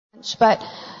But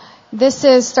this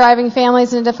is Thriving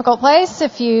Families in a Difficult Place.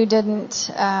 If you didn't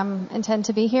intend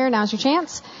to be here, now's your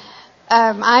chance.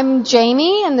 I'm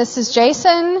Jamie, and this is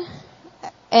Jason.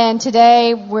 And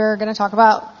today we're going to talk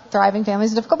about Thriving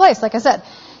Families in a Difficult Place, like I said.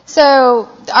 So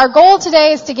our goal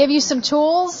today is to give you some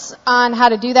tools on how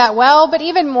to do that well, but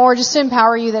even more just to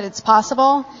empower you that it's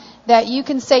possible, that you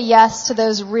can say yes to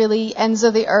those really ends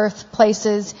of the earth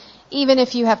places, even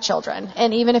if you have children,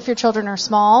 and even if your children are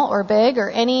small or big or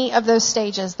any of those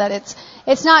stages, that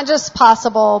it's not just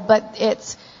possible, but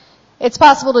it's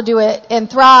possible to do it and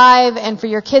thrive, and for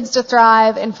your kids to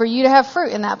thrive, and for you to have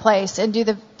fruit in that place and do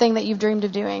the thing that you've dreamed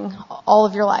of doing all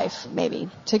of your life, maybe,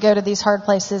 to go to these hard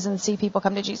places and see people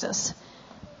come to Jesus.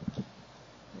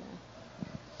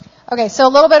 Okay, so a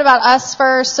little bit about us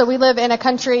first. So we live in a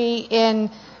country in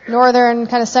northern,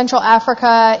 kind of central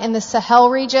Africa in the Sahel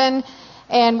region,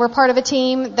 and we're part of a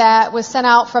team that was sent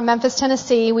out from Memphis,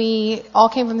 Tennessee. We all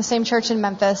came from the same church in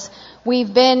Memphis.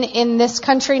 We've been in this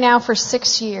country now for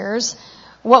 6 years.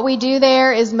 What we do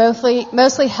there is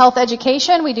mostly health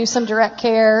education. We do some direct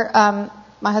care.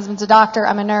 My husband's a doctor.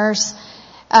 I'm a nurse.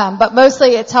 But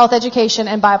mostly it's health education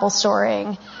and Bible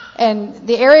storying. And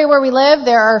the area where we live,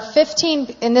 there are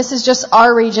 15, and this is just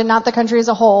our region, not the country as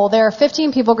a whole. There are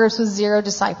 15 people groups with 0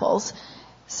 disciples.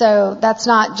 So that's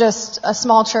not just a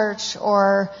small church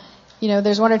or,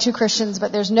 there's 1 or 2 Christians,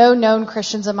 but there's no known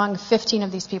Christians among 15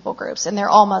 of these people groups, and they're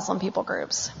all Muslim people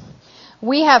groups.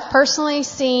 We have personally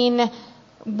seen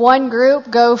one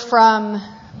group go from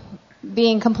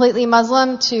being completely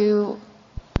Muslim to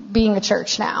being a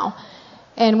church now.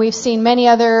 And we've seen many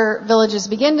other villages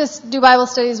begin to do Bible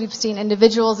studies. We've seen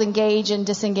individuals engage and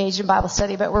disengage in Bible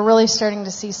study, but we're really starting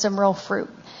to see some real fruit.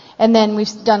 And then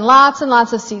we've done lots and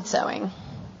lots of seed sowing.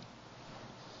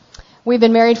 We've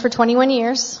been married for 21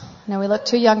 years. No, we look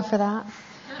too young for that.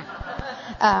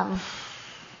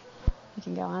 We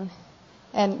can go on.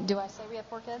 And do I say we have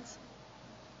 4 kids?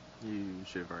 You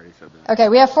should have already said that. Okay,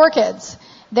 we have 4 kids.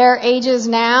 Their ages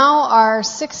now are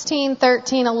 16,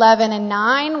 13, 11, and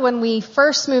 9. When we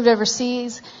first moved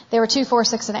overseas, they were 2, 4,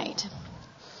 6, and 8.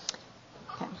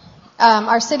 Okay.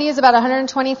 Our city is about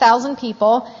 120,000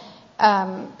 people.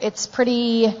 It's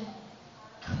pretty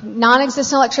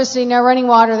non-existent electricity, no running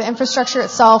water. The infrastructure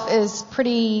itself is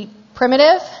pretty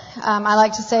primitive. I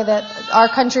like to say that our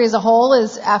country as a whole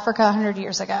is Africa 100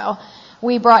 years ago.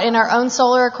 We brought in our own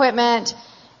solar equipment.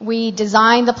 We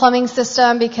designed the plumbing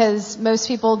system because most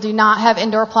people do not have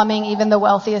indoor plumbing. Even the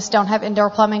wealthiest don't have indoor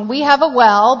plumbing. We have a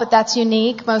well, but that's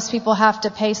unique. Most people have to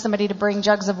pay somebody to bring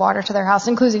jugs of water to their house,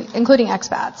 including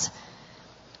expats.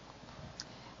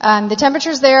 The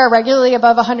temperatures there are regularly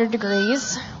above 100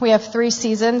 degrees. We have 3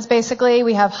 seasons, basically.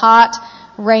 We have hot,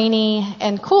 rainy,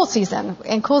 and cool season.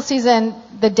 In cool season,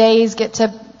 the days get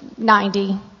to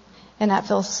 90, and that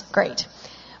feels great.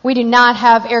 We do not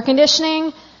have air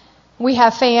conditioning. We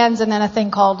have fans and then a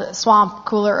thing called swamp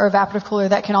cooler or evaporative cooler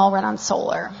that can all run on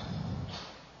solar.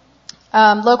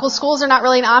 Local schools are not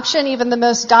really an option. Even the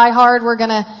most diehard, we're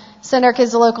going to send our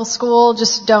kids to local school,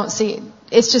 just don't see it.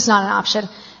 It's just not an option.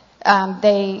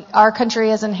 Our country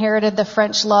has inherited the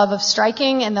French love of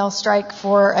striking, and they'll strike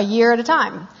for a year at a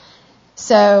time.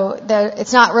 So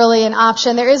it's not really an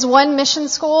option. There is one mission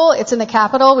school. It's in the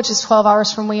capital, which is 12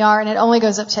 hours from where we are, and it only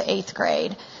goes up to 8th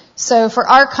grade. So for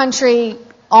our country,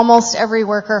 almost every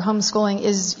worker, homeschooling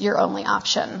is your only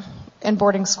option, and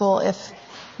boarding school if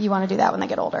you want to do that when they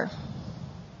get older.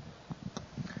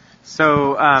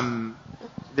 So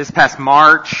this past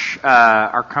March,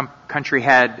 our country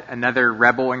had another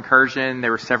rebel incursion.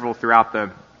 There were several throughout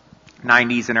the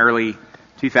 90s and early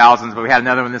 2000s, but we had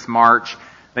another one this March.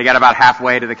 They got about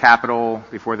halfway to the capital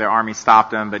before the army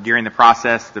stopped them, but during the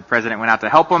process, the president went out to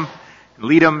help them,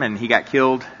 lead them, and he got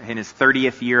killed in his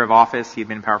 30th year of office. He had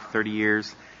been in power for 30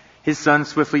 years. His son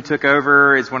swiftly took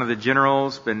over as one of the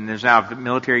generals, but there's now a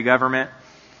military government.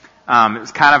 It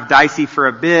was kind of dicey for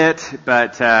a bit,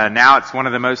 but now it's one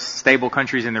of the most stable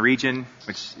countries in the region,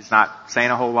 which is not saying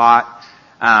a whole lot.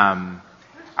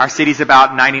 Our city's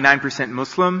about 99%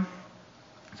 Muslim.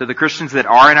 So the Christians that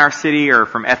are in our city are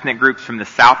from ethnic groups from the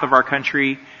south of our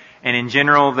country. And in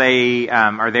general, they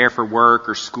are there for work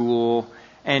or school.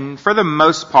 And for the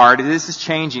most part, this is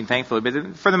changing, thankfully,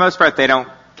 but for the most part, they don't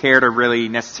care to really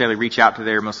necessarily reach out to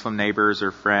their Muslim neighbors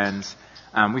or friends.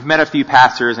 We've met a few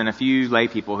pastors and a few lay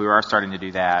people who are starting to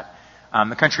do that.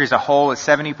 The country as a whole is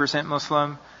 70%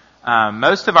 Muslim.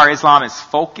 Most of our Islam is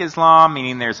folk Islam,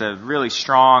 meaning there's a really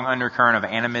strong undercurrent of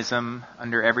animism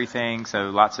under everything. So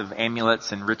lots of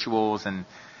amulets and rituals, and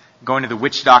going to the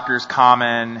witch doctor is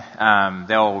common.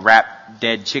 They'll wrap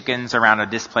dead chickens around a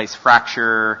displaced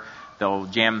fracture. They'll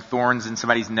jam thorns in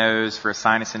somebody's nose for a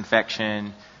sinus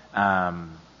infection.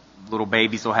 Little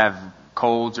babies will have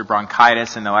colds or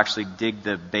bronchitis, and they'll actually dig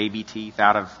the baby teeth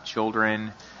out of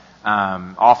children.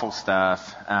 Awful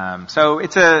stuff. So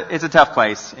it's a tough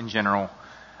place in general.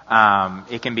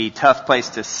 It can be a tough place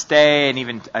to stay, and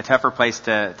even a tougher place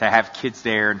to have kids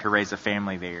there and to raise a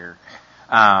family there.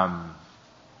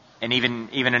 And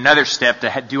even another step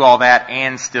to do all that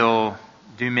and still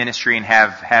do ministry and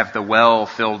have the well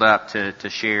filled up to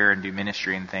share and do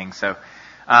ministry and things. So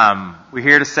we're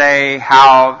here to say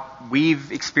how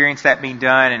we've experienced that being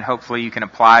done, and hopefully you can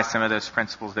apply some of those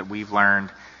principles that we've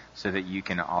learned so that you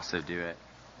can also do it.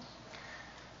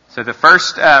 So the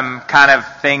first kind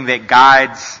of thing that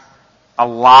guides a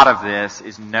lot of this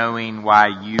is knowing why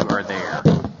you are there,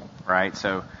 right?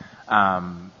 So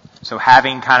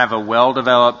having kind of a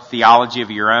well-developed theology of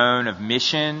your own, of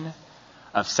mission,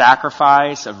 of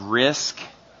sacrifice, of risk,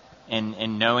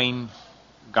 and knowing,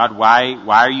 God, why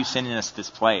are you sending us to this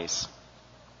place?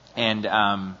 And,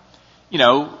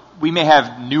 we may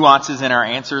have nuances in our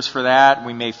answers for that.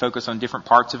 We may focus on different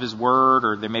parts of His Word,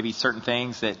 or there may be certain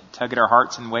things that tug at our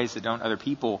hearts in ways that don't other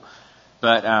people.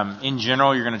 But in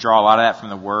general, you're going to draw a lot of that from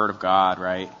the Word of God,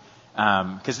 right?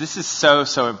 Because this is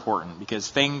so important, because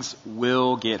things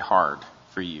will get hard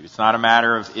for you. It's not a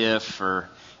matter of if, or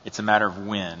it's a matter of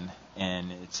when,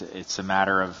 and it's a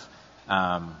matter of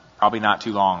probably not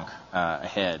too long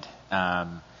ahead.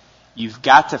 You've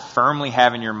got to firmly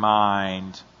have in your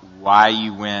mind why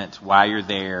you went, why you're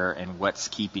there, and what's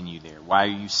keeping you there. Why are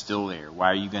you still there? Why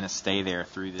are you going to stay there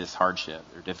through this hardship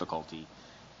or difficulty?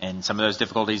 And some of those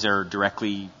difficulties are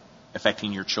directly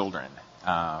affecting your children.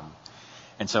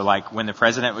 And so, like, when the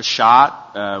president was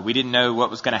shot, we didn't know what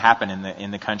was going to happen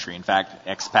in the country. In fact,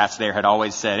 expats there had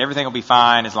always said everything will be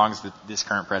fine as long as this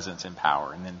current president's in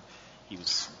power. And then he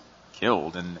was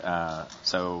killed, and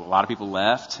so a lot of people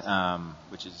left,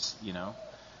 which is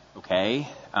okay.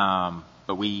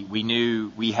 But we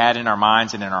knew, we had in our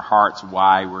minds and in our hearts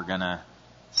why we're going to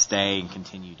stay and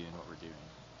continue doing what we're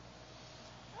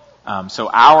doing. So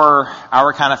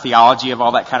our kind of theology of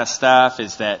all that kind of stuff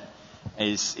is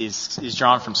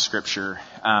drawn from Scripture.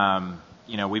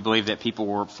 We believe that people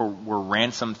were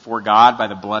ransomed for God by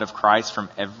the blood of Christ from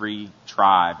every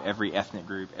tribe, every ethnic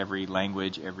group, every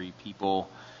language, every people,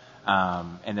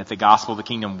 and that the gospel of the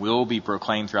kingdom will be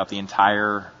proclaimed throughout the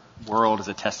entire world as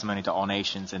a testimony to all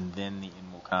nations, and then the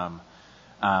end will come.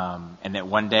 And that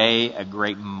one day a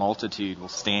great multitude will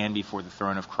stand before the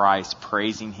throne of Christ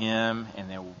praising Him, and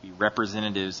there will be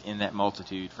representatives in that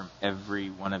multitude from every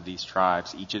one of these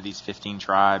tribes. Each of these 15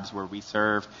 tribes where we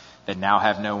serve that now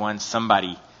have no one,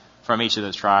 somebody from each of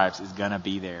those tribes is going to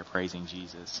be there praising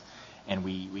Jesus. And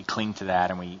we cling to that,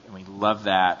 and we love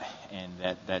that,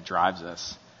 and that drives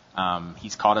us.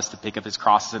 He's called us to pick up His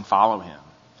crosses and follow Him.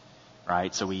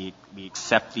 Right? So we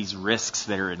accept these risks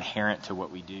that are inherent to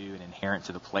what we do and inherent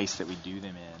to the place that we do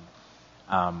them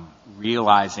in,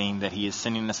 realizing that He is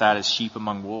sending us out as sheep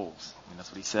among wolves. I mean, that's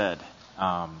what He said.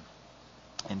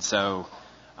 And so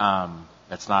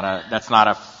that's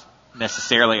not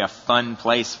necessarily a fun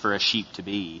place for a sheep to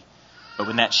be. But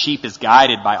when that sheep is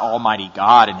guided by Almighty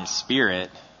God and His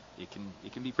Spirit, it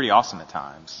can be pretty awesome at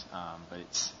times. But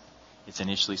it's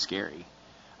initially scary.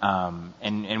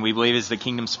 And we believe as the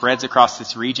kingdom spreads across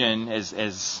this region,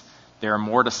 as there are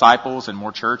more disciples and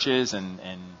more churches, and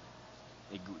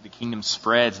the kingdom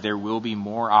spreads, there will be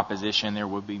more opposition, there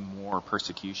will be more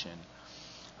persecution.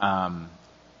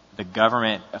 The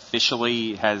government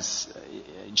officially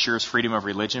ensures freedom of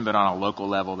religion, but on a local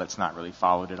level that's not really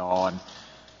followed at all, and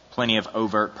plenty of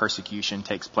overt persecution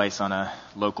takes place on a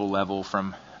local level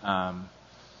from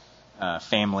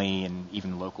family and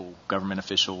even local government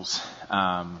officials.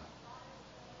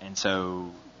 And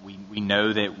so we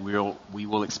know that we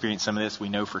will experience some of this. We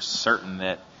know for certain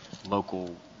that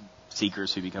local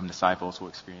seekers who become disciples will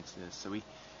experience this. So we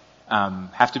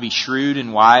have to be shrewd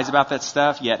and wise about that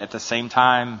stuff, yet at the same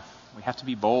time we have to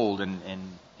be bold and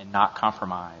not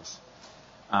compromise,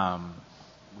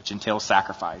 which entails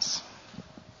sacrifice.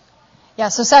 Yeah,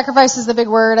 so sacrifice is the big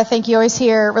word I think you always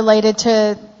hear related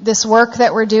to this work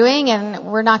that we're doing, and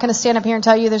we're not going to stand up here and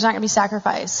tell you there's not going to be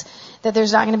sacrifice, that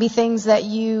there's not going to be things that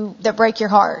break your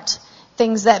heart,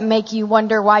 things that make you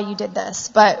wonder why you did this.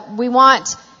 But we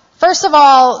want, first of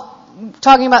all,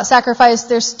 talking about sacrifice,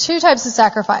 there's two types of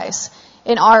sacrifice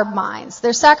in our minds.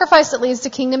 There's sacrifice that leads to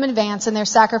kingdom advance, and there's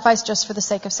sacrifice just for the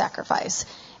sake of sacrifice.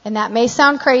 And that may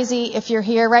sound crazy if you're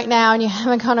here right now and you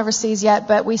haven't gone overseas yet,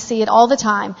 but we see it all the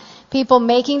time. People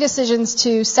making decisions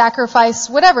to sacrifice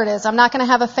whatever it is. I'm not going to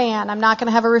have a fan. I'm not going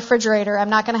to have a refrigerator. I'm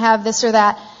not going to have this or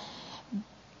that.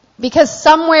 because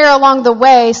somewhere along the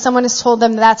way, someone has told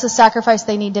them that's a sacrifice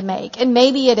they need to make. And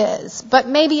maybe it is, but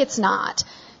maybe it's not.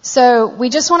 So we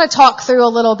just want to talk through a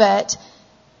little bit.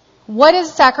 What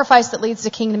is sacrifice that leads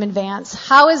to kingdom advance?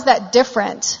 How is that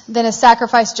different than a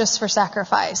sacrifice just for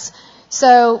sacrifice?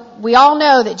 So we all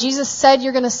know that Jesus said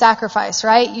you're going to sacrifice,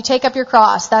 right? You take up your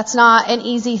cross. That's not an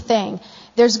easy thing.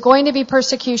 There's going to be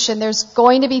persecution. There's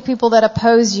going to be people that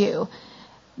oppose you.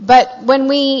 But when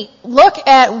we look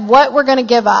at what we're going to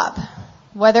give up,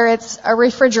 whether it's a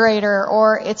refrigerator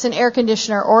or it's an air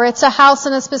conditioner or it's a house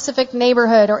in a specific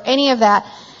neighborhood or any of that,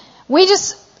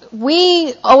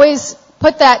 we always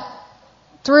put that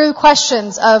through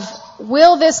questions of,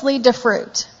 will this lead to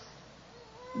fruit?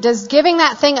 Does giving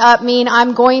that thing up mean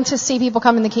I'm going to see people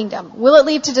come in the kingdom? Will it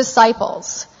lead to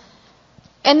disciples?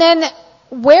 And then,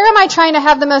 where am I trying to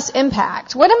have the most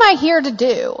impact? What am I here to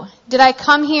do? Did I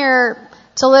come here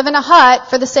to live in a hut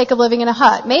for the sake of living in a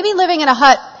hut? Maybe living in a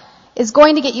hut is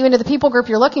going to get you into the people group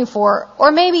you're looking for,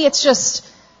 or maybe it's just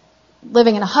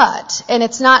living in a hut, and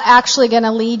it's not actually going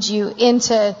to lead you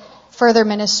into further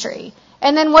ministry.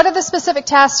 And then what are the specific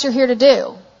tasks you're here to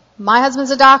do? My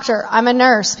husband's a doctor. I'm a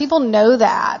nurse. People know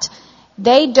that.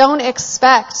 They don't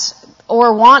expect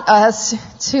or want us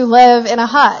to live in a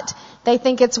hut. They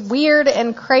think it's weird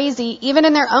and crazy. Even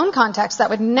in their own context, that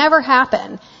would never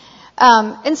happen.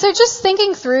 And so just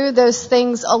thinking through those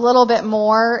things a little bit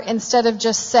more instead of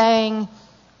just saying,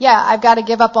 yeah, I've got to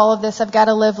give up all of this. I've got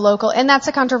to live local. And that's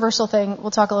a controversial thing.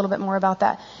 We'll talk a little bit more about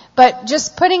that. But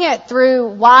just putting it through,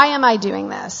 why am I doing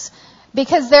this?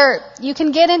 Because you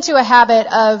can get into a habit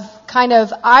of kind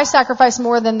of, I sacrifice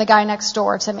more than the guy next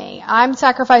door to me. I'm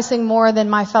sacrificing more than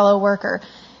my fellow worker.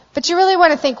 But you really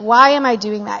want to think, why am I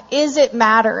doing that? Is it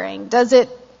mattering?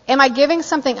 Am I giving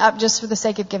something up just for the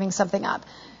sake of giving something up?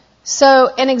 So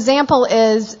an example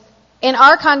is, in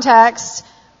our context,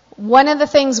 one of the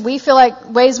things we feel like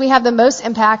ways we have the most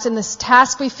impact and this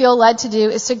task we feel led to do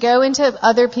is to go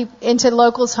into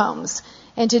locals' homes.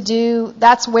 And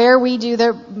that's where we do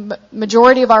the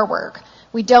majority of our work.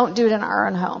 We don't do it in our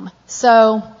own home.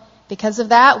 So, because of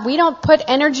that, we don't put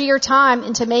energy or time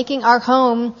into making our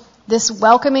home this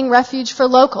welcoming refuge for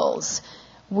locals.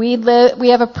 We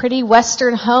have a pretty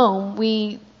Western home.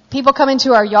 People come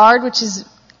into our yard, which is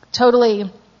totally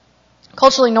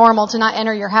culturally normal to not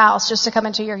enter your house, just to come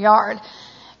into your yard.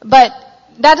 But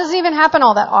that doesn't even happen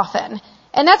all that often.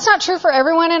 And that's not true for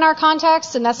everyone in our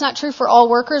context, and that's not true for all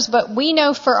workers, but we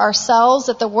know for ourselves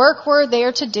that the work we're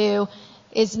there to do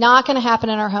is not going to happen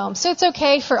in our home. So it's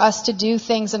okay for us to do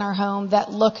things in our home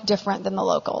that look different than the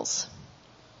locals.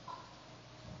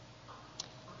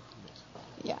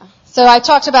 Yeah. So I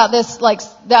talked about this, like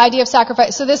the idea of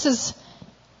sacrifice. So this is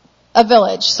a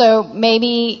village. So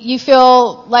maybe you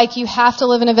feel like you have to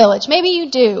live in a village. Maybe you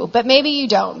do, but maybe you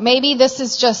don't. Maybe this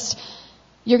is just,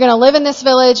 you're going to live in this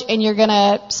village and you're going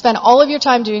to spend all of your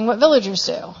time doing what villagers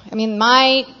do. I mean,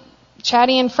 my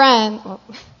Chadian friend,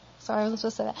 sorry, I wasn't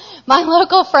supposed to say that. My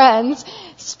local friends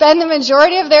spend the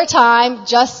majority of their time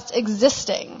just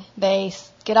existing. They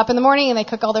get up in the morning and they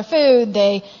cook all their food.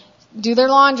 They do their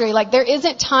laundry. Like, there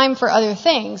isn't time for other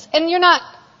things. And you're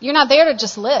not there to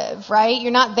just live, right?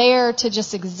 You're not there to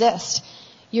just exist.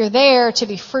 You're there to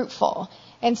be fruitful.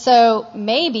 And so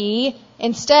maybe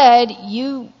instead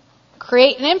you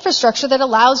create an infrastructure that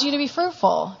allows you to be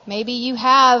fruitful. Maybe you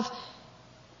have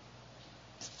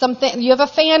you have a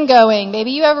fan going.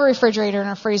 Maybe you have a refrigerator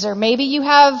and a freezer. Maybe you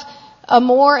have a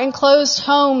more enclosed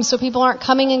home so people aren't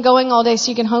coming and going all day so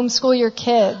you can homeschool your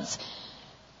kids.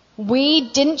 We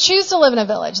didn't choose to live in a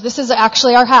village. This is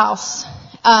actually our house.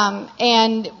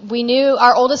 And we knew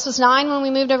our oldest was 9 when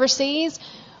we moved overseas.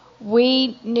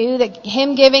 We knew that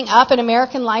him giving up an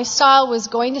American lifestyle was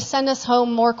going to send us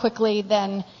home more quickly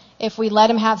than if we let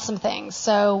him have some things.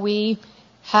 So we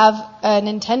have a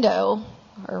Nintendo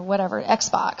or whatever,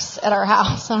 Xbox at our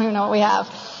house. I don't even know what we have.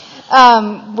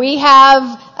 We have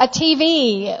a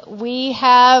TV. We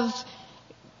have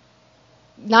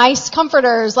nice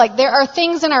comforters. Like, there are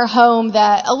things in our home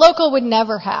that a local would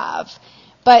never have.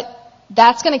 But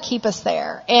that's going to keep us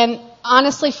there. And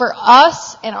honestly, for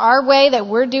us and our way that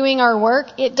we're doing our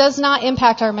work, it does not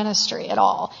impact our ministry at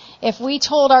all. If we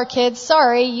told our kids,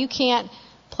 sorry, you can't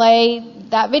play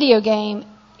that video game,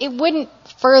 it wouldn't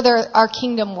further our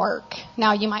kingdom work.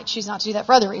 Now, you might choose not to do that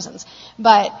for other reasons,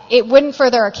 but it wouldn't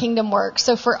further our kingdom work.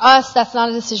 So for us, that's not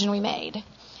a decision we made.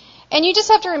 And you just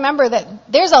have to remember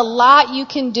that there's a lot you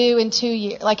can do in 2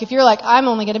 years. Like, if you're like, I'm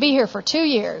only going to be here for 2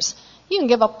 years, you can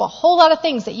give up a whole lot of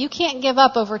things that you can't give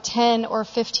up over 10 or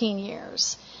 15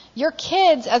 years. Your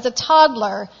kids, as a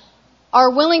toddler,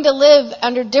 are willing to live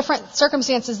under different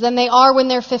circumstances than they are when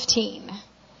they're 15.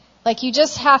 Like you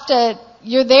just have to,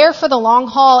 you're there for the long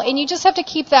haul, and you just have to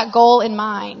keep that goal in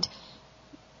mind.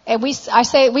 And we say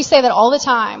that all the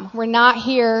time. We're not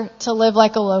here to live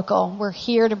like a local. We're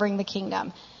here to bring the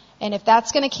kingdom. And if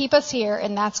that's going to keep us here,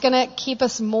 and that's going to keep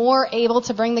us more able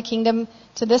to bring the kingdom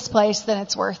to this place, then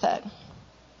it's worth it.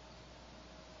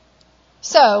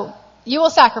 So, you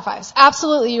will sacrifice.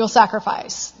 Absolutely, you will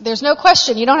sacrifice. There's no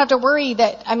question. You don't have to worry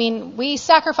that, we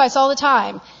sacrifice all the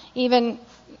time. Even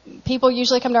people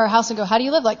usually come to our house and go, how do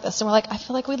you live like this? And we're like, I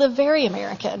feel like we live very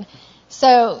American.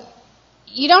 So,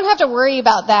 you don't have to worry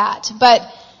about that. But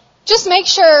just make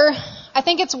sure, I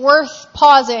think it's worth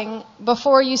pausing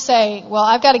before you say, well,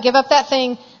 I've got to give up that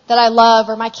thing that I love,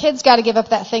 or my kids got to give up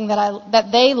that thing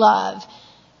that they love.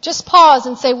 Just pause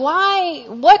and say, why?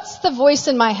 What's the voice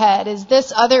in my head? Is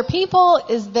this other people?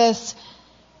 Is this,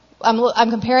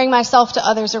 I'm comparing myself to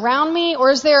others around me?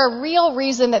 Or is there a real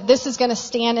reason that this is going to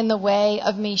stand in the way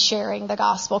of me sharing the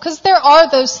gospel? Because there are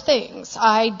those things.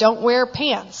 I don't wear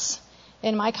pants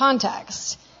in my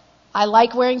context. I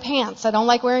like wearing pants. I don't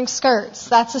like wearing skirts.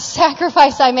 That's a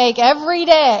sacrifice I make every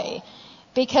day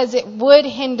because it would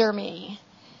hinder me.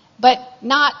 But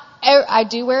I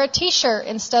do wear a t-shirt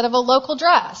instead of a local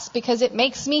dress because it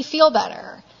makes me feel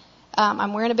better.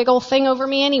 I'm wearing a big old thing over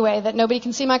me anyway that nobody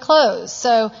can see my clothes.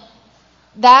 So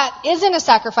that isn't a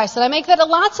sacrifice that I make that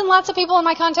lots and lots of people in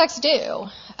my context do.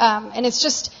 And it's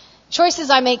just choices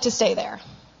I make to stay there.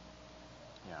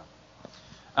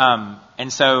 Yeah.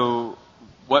 And so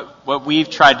what we've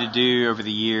tried to do over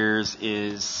the years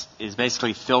is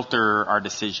basically filter our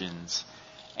decisions.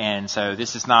 And so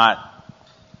this is not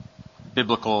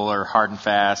biblical or hard and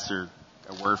fast or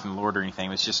a word from the Lord or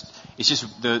anything. It's just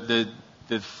the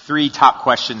three top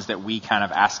questions that we kind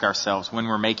of ask ourselves when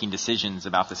we're making decisions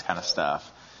about this kind of stuff.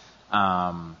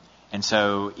 And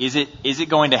so is it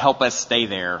going to help us stay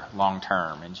there long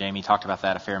term? And Jamie talked about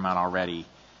that a fair amount already.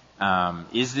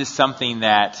 Is this something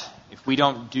that if we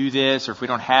don't do this or if we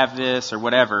don't have this or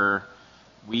whatever,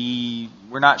 we're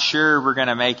not sure we're going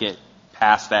to make it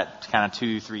past that kind of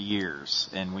 2-3 years,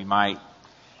 and we might.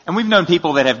 And we've known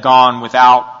people that have gone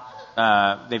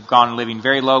they've gone living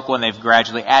very local and they've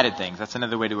gradually added things. That's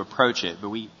another way to approach it. But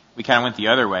we kind of went the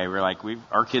other way. We're like,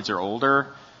 our kids are older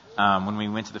when we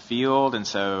went to the field, and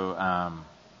so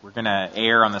we're going to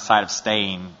err on the side of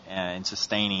staying and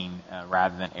sustaining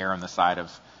rather than err on the side of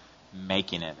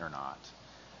making it or not.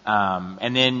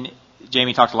 And then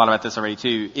Jamie talked a lot about this already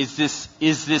too. Is this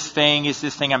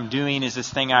thing I'm doing, is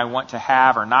this thing I want to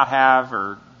have or not have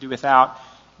or do without,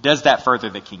 does that further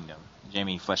the kingdom?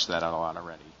 Jamie fleshed that out a lot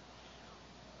already.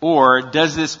 Or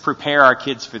does this prepare our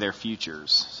kids for their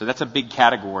futures? So that's a big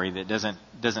category that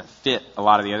doesn't fit a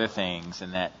lot of the other things,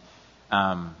 and that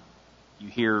you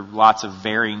hear lots of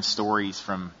varying stories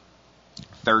from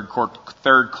third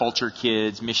culture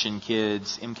kids, mission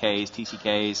kids, MKs,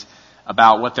 TCKs,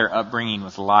 about what their upbringing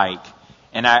was like.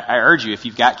 And I urge you, if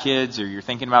you've got kids or you're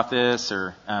thinking about this,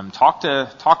 or talk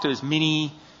to as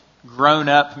many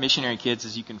grown-up missionary kids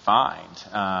as you can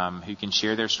find, who can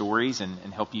share their stories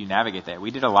and help you navigate that.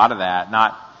 We did a lot of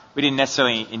that. We didn't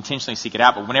necessarily intentionally seek it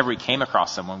out, but whenever we came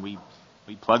across someone, we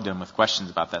plugged them with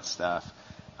questions about that stuff.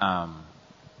 Go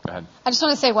ahead. I just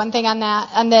want to say one thing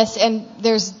on this, and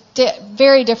there's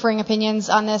very differing opinions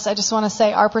on this. I just want to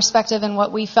say our perspective and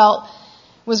what we felt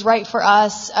was right for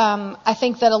us. I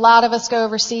think that a lot of us go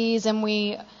overseas and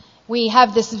we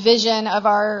have this vision of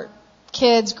our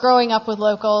kids growing up with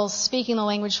locals, speaking the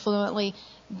language fluently,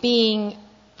 being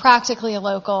practically a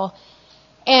local.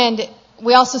 And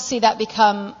we also see that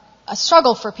become a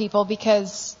struggle for people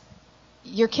because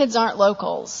your kids aren't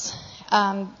locals.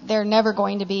 They're never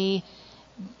going to be.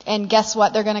 And guess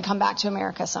what? They're going to come back to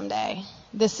America someday.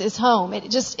 This is home.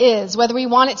 It just is. Whether we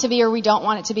want it to be or we don't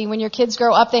want it to be. When your kids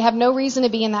grow up, they have no reason to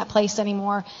be in that place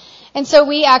anymore. And so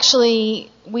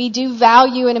we do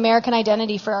value an American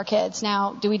identity for our kids.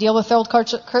 Now, do we deal with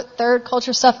third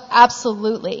culture stuff?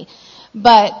 Absolutely.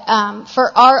 But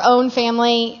for our own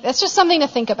family, that's just something to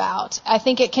think about. I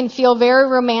think it can feel very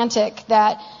romantic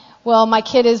that, well, my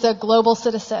kid is a global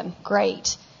citizen.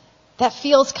 Great. That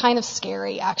feels kind of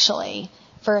scary, actually,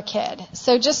 for a kid.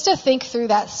 So just to think through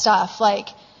that stuff, like,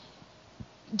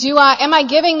 am I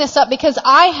giving this up because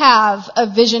I have a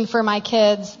vision for my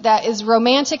kids that is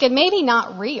romantic and maybe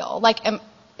not real? Like,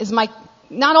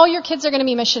 not all your kids are going to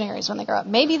be missionaries when they grow up.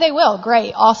 Maybe they will.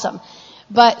 Great. Awesome.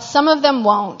 But some of them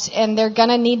won't, and they're going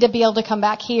to need to be able to come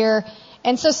back here.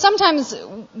 And so sometimes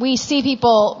we see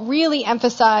people really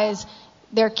emphasize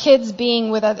their kids being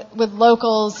with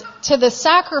locals to the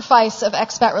sacrifice of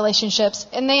expat relationships,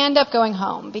 and they end up going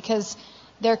home because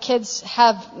their kids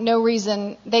have no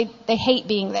reason. They hate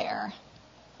being there.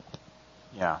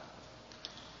 Yeah,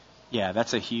 Yeah,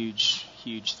 that's a huge,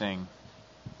 huge thing.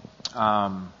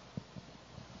 So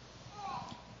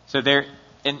there,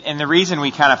 and the reason we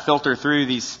kind of filter through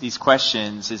these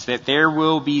questions is that there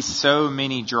will be so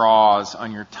many draws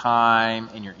on your time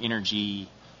and your energy,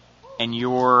 and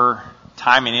your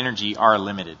time and energy are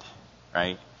limited,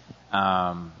 right?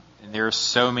 And there are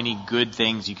so many good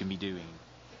things you can be doing,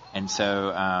 and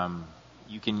so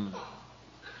you can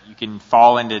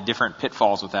fall into different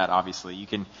pitfalls with that. Obviously, you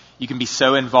can be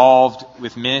so involved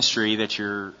with ministry that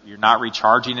you're not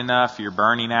recharging enough, you're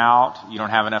burning out, you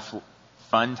don't have enough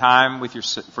fun time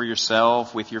for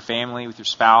yourself, with your family, with your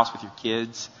spouse, with your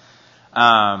kids.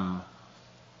 And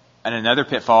another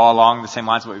pitfall along the same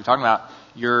lines of what we were talking about,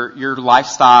 your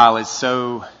lifestyle is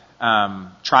so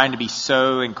trying to be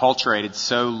so enculturated,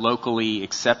 so locally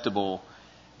acceptable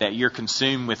that you're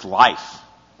consumed with life.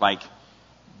 Like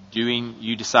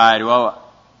you decide, well,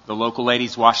 the local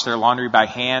ladies wash their laundry by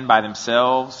hand by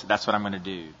themselves. That's what I'm going to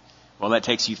do. Well, that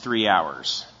takes you 3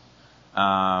 hours.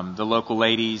 The local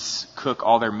ladies cook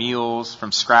all their meals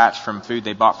from scratch from food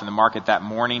they bought from the market that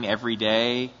morning every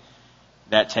day.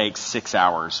 That takes 6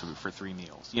 hours for 3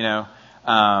 meals, you know?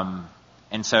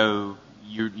 And so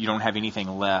you don't have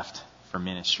anything left for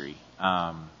ministry.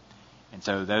 And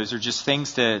so those are just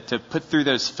things to put through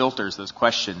those filters, those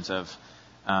questions of,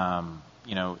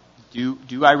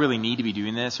 do I really need to be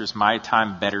doing this, or is my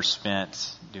time better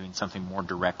spent doing something more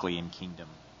directly in kingdom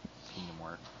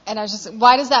work? And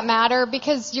why does that matter?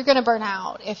 Because you're going to burn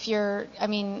out here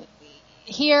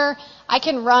I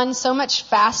can run so much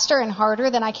faster and harder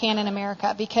than I can in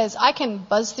America, because I can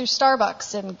buzz through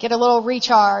Starbucks and get a little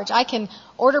recharge. I can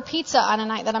order pizza on a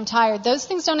night that I'm tired. Those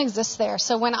things don't exist there.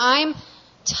 So when I'm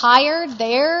tired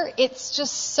there, it's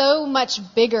just so much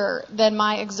bigger than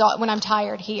when I'm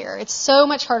tired here. It's so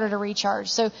much harder to recharge.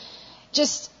 So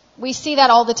we see that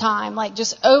all the time, like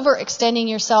just overextending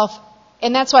yourself.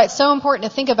 And that's why it's so important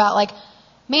to think about, like,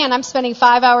 man, I'm spending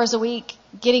 5 hours a week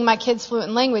getting my kids fluent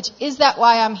in language. Is that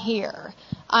why I'm here?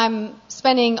 I'm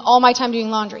spending all my time doing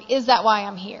laundry. Is that why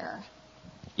I'm here?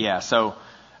 Yeah, so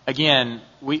again,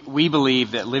 we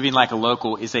believe that living like a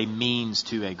local is a means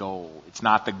to a goal. It's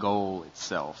not the goal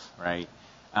itself, right?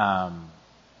 And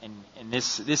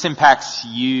this impacts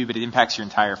you, but it impacts your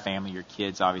entire family, your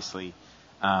kids, obviously.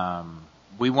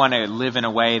 We want to live in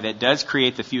a way that does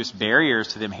create the fewest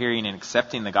barriers to them hearing and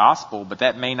accepting the gospel, but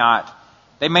they may not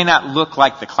look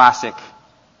like the classic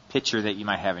picture that you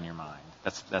might have in your mind.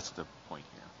 That's the point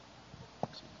here.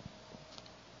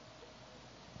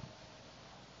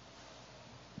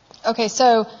 Okay,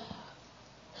 so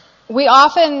we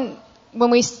often,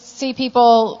 when we see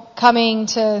people coming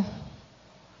to,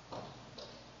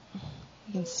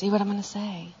 you can see what I'm going to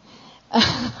say.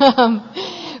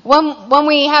 When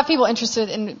we have people interested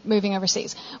in moving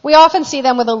overseas, we often see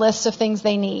them with a list of things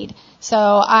they need. So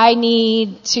I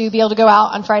need to be able to go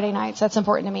out on Friday nights. That's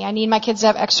important to me. I need my kids to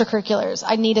have extracurriculars.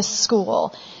 I need a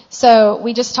school. So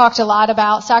we just talked a lot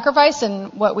about sacrifice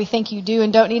and what we think you do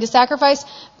and don't need to sacrifice.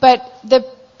 But the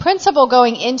principle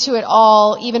going into it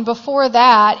all, even before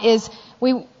that, is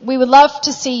we would love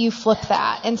to see you flip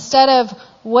that. Instead of,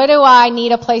 what do I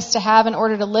need a place to have in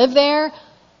order to live there?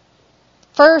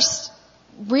 First,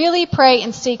 really pray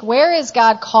and seek, where is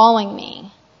God calling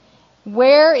me?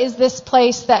 Where is this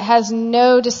place that has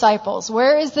no disciples?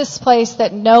 Where is this place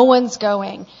that no one's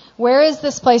going? Where is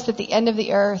this place at the end of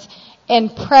the earth?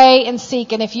 And pray and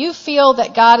seek. And if you feel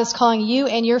that God is calling you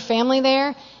and your family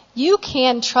there, you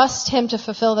can trust Him to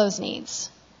fulfill those needs.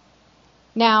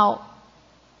 Now,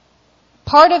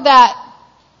 part of that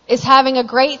is having a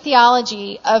great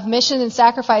theology of mission and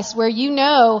sacrifice, where you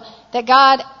know that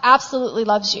God absolutely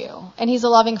loves you and He's a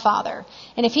loving Father.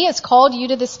 And if He has called you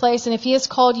to this place, and if He has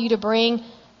called you to bring,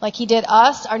 like He did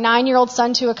us, our 9-year-old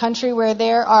son, to a country where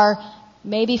there are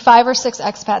maybe 5 or 6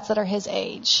 expats that are his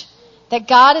age, that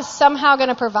God is somehow going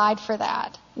to provide for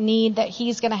that need that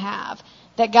he's going to have.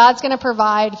 That God's going to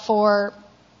provide for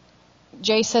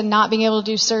Jason not being able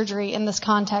to do surgery in this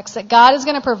context. That God is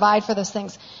going to provide for those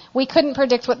things. We couldn't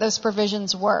predict what those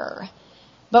provisions were.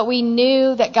 But we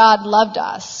knew that God loved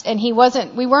us. And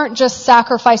we weren't just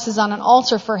sacrifices on an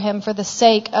altar for Him for the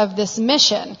sake of this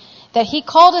mission. That He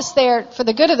called us there for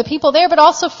the good of the people there, but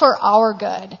also for our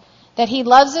good. That He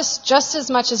loves us just as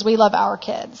much as we love our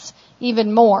kids.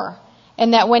 Even more.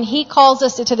 And that when He calls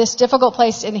us into this difficult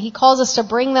place and He calls us to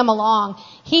bring them along,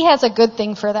 He has a good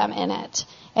thing for them in it.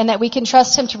 And that we can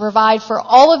trust Him to provide for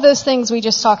all of those things we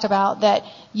just talked about that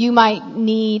you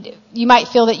might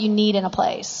feel that you need in a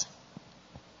place.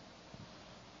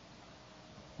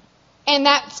 And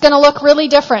that's going to look really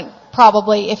different,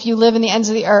 probably, if you live in the ends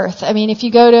of the earth. I mean, if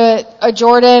you go to a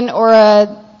Jordan or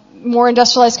a more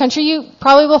industrialized country, you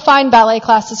probably will find ballet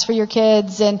classes for your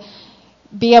kids and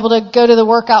be able to go to the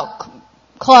workout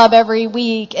club every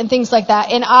week and things like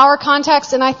that. In our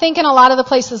context, and I think in a lot of the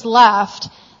places left,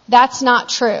 that's not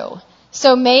true.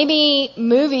 So maybe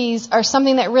movies are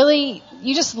something that really,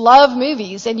 you just love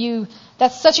movies and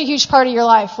that's such a huge part of your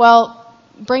life. Well,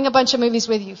 bring a bunch of movies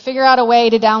with you. Figure out a way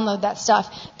to download that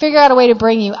stuff. Figure out a way to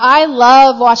bring you. I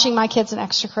love watching my kids in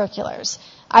extracurriculars.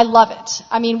 I love it.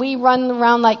 I mean, we run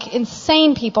around like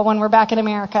insane people when we're back in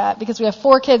America because we have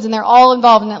 4 kids and they're all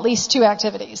involved in at least 2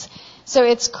 activities. So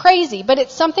it's crazy, but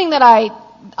it's something that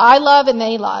I love and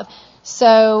they love.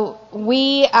 So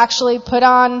we actually put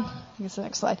on, I guess the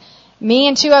next slide, me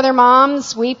and 2 other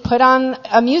moms, we put on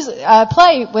a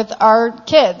play with our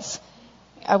kids.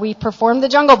 We performed the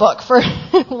Jungle Book for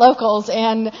locals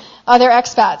and other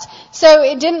expats. So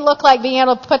it didn't look like being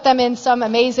able to put them in some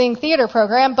amazing theater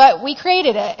program, but we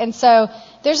created it. And so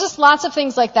there's just lots of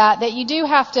things like that you do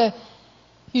have to,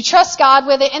 you trust God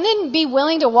with it and then be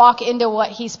willing to walk into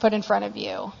what He's put in front of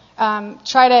you.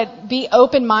 Try to be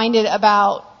open-minded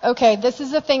about, okay, this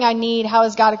is the thing I need. How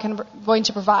is God going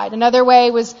to provide? Another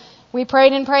way was we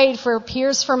prayed and prayed for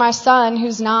peers for my son who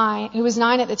was 9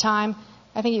 at the time.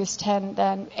 I think he was 10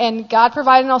 then. And God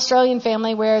provided an Australian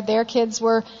family where their kids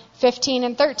were 15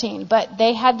 and 13, but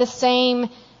they had the same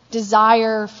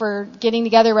desire for getting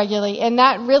together regularly. And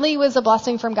that really was a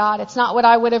blessing from God. It's not what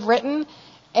I would have written.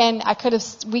 And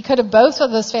both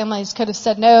of those families could have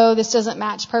said, no, this doesn't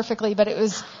match perfectly, but it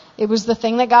was the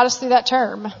thing that got us through that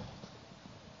term.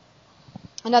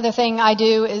 Another thing I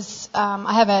do is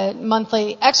I have a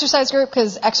monthly exercise group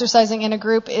because exercising in a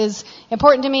group is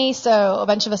important to me. So a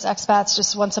bunch of us expats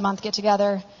just once a month get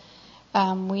together.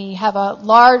 We have a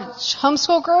large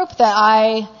homeschool group that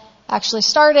I actually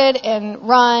started and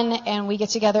run, and we get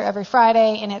together every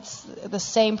Friday, and it's the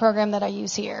same program that I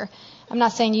use here. I'm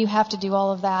not saying you have to do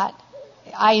all of that.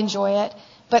 I enjoy it.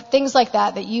 But things like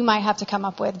that you might have to come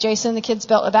up with. Jason and the kids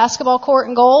built a basketball court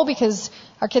and goal because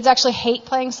our kids actually hate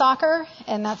playing soccer,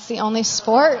 and that's the only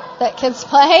sport that kids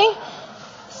play.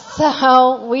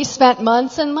 So we spent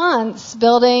months and months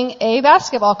building a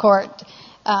basketball court.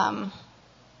 And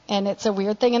it's a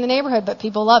weird thing in the neighborhood, but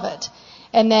people love it.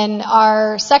 And then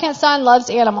our second son loves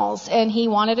animals, and he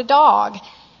wanted a dog.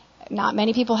 Not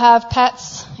many people have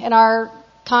pets in our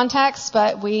context,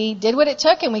 but we did what it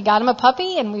took, and we got him a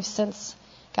puppy, and we've since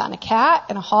gotten a cat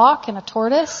and a hawk and a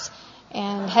tortoise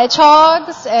and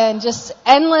hedgehogs and just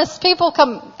endless people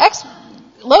come.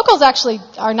 Locals actually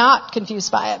are not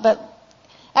confused by it, but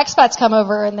expats come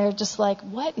over and they're just like,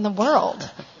 what in the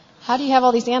world? How do you have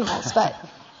all these animals? But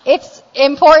it's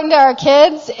important to our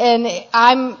kids, and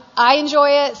I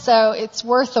enjoy it, so it's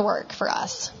worth the work for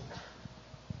us.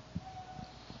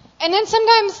 And then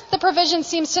sometimes the provision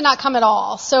seems to not come at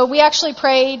all. So we actually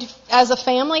prayed as a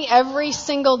family every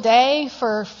single day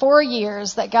for 4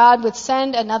 years that God would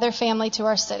send another family to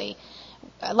our city.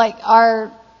 Like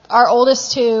our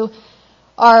oldest 2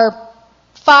 are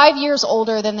 5 years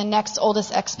older than the next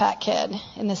oldest expat kid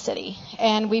in the city.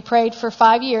 And we prayed for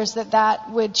 5 years that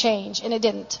would change, and it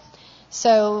didn't.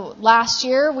 So last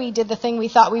year we did the thing we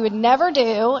thought we would never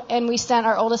do, and we sent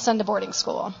our oldest son to boarding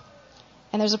school.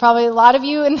 And there's probably a lot of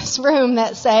you in this room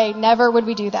that say, never would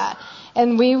we do that.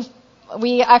 And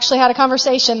we actually had a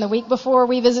conversation the week before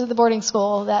we visited the boarding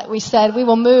school that we said we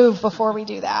will move before we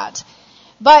do that.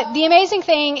 But the amazing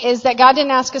thing is that God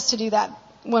didn't ask us to do that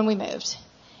when we moved.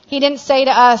 He didn't say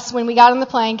to us when we got on the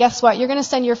plane, guess what, you're going to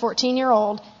send your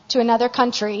 14-year-old to another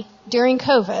country during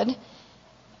COVID,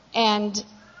 and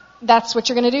that's what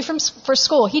you're going to do for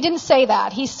school. He didn't say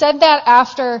that. He said that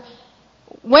after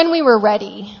when we were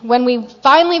ready, when we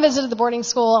finally visited the boarding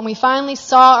school and we finally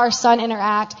saw our son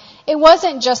interact. It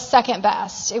wasn't just second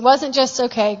best. It wasn't just,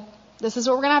 okay, this is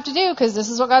what we're going to have to do because this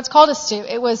is what God's called us to.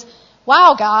 It was,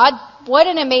 wow, God, what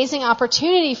an amazing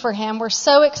opportunity for him. We're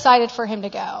so excited for him to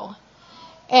go.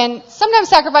 And sometimes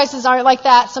sacrifices aren't like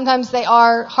that. Sometimes they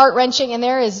are heart-wrenching, and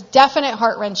there is definite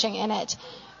heart-wrenching in it.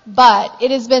 But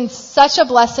it has been such a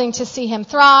blessing to see him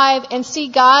thrive and see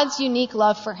God's unique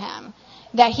love for him,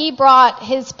 that he brought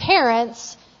his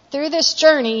parents through this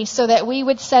journey so that we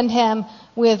would send him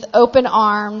with open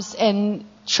arms and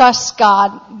trust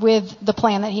God with the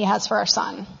plan that he has for our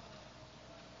son.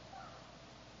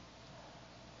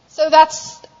 So that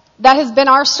has been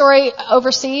our story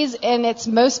overseas, and it's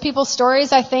most people's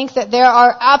stories. I think that there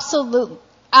are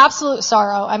absolute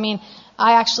sorrow. I mean,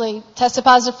 I actually tested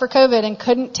positive for COVID and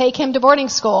couldn't take him to boarding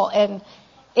school, and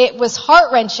it was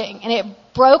heart-wrenching, and it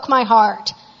broke my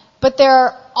heart. But there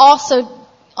are also,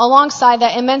 alongside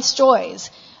that, immense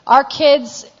joys. Our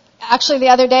kids, actually the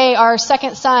other day, our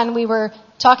second son, we were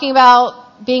talking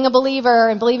about being a believer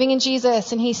and believing in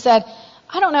Jesus. And he said,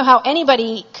 I don't know how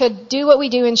anybody could do what we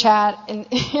do in Chad,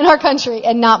 in our country,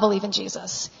 and not believe in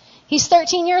Jesus. He's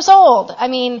 13 years old. I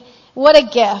mean, what a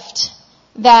gift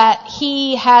that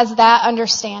he has that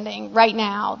understanding right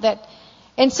now.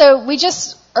 And so we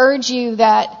just urge you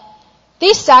that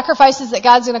these sacrifices that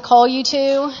God's going to call you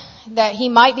to, that he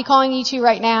might be calling you to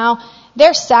right now,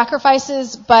 they're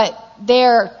sacrifices, but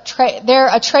they're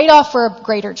a trade-off for a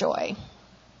greater joy.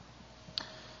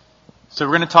 So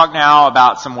we're going to talk now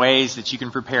about some ways that you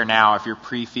can prepare now if you're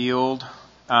pre-field,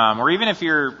 or even if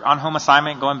you're on home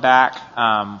assignment going back,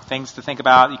 things to think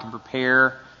about. You can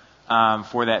prepare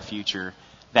for that future.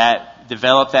 That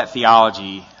develop that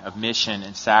theology of mission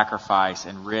and sacrifice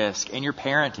and risk, and your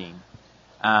parenting.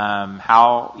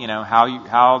 How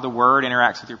the Word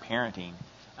interacts with your parenting.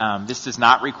 This does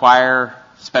not require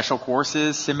special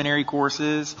courses, seminary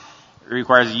courses. It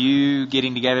requires you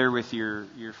getting together with your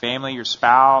family, your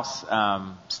spouse,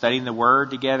 studying the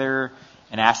Word together,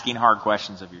 and asking hard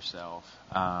questions of yourself.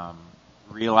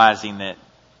 Realizing that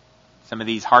some of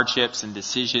these hardships and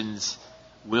decisions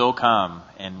will come,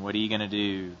 and what are you going to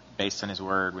do based on His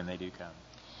Word when they do come?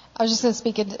 I was just going to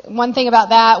speak one thing about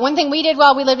that. One thing we did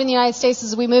while we lived in the United States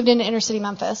is we moved into inner city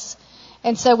Memphis.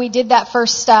 And so we did that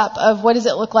first step of what does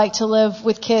it look like to live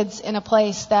with kids in a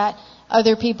place that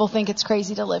other people think it's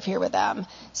crazy to live here with them.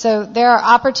 So there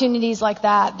are opportunities like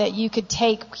that you could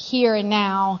take here and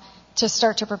now to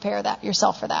start to prepare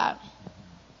yourself for that.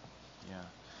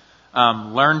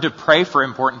 Learn to pray for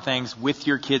important things with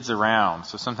your kids around.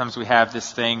 So sometimes we have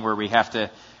this thing where we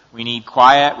need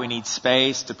quiet, we need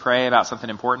space to pray about something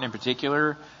important in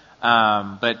particular.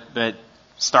 But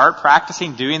start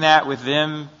practicing doing that with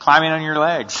them climbing on your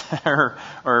legs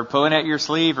or pulling at your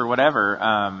sleeve or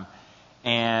whatever.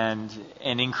 And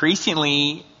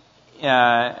increasingly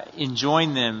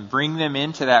enjoying them, bring them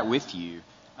into that with you,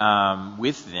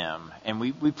 with them. And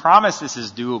we promise this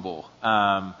is doable.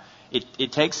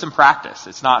 It takes some practice.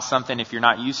 It's not something, if you're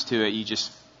not used to it, you just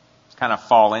kind of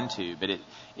fall into. But it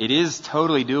is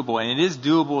totally doable, and it is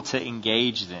doable to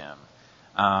engage them.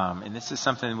 And this is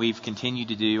something we've continued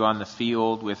to do on the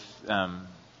field with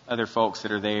other folks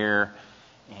that are there.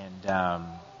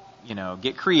 And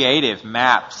get creative.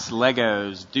 Maps,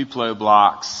 Legos, Duplo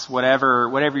blocks,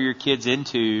 whatever your kid's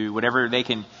into, whatever they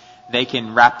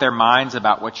can wrap their minds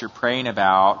about what you're praying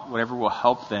about, whatever will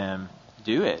help them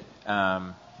do it.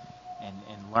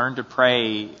 And learn to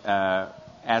pray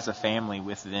as a family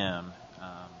with them.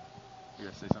 You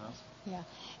want to say something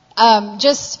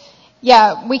else?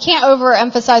 Yeah. We can't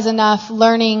overemphasize enough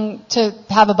learning to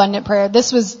have abundant prayer.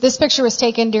 This picture was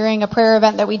taken during a prayer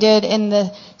event that we did in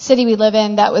the city we live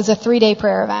in. That was a 3-day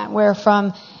prayer event where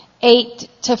from 8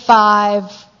 to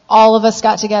 5, all of us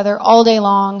got together all day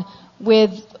long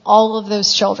with all of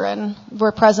those children.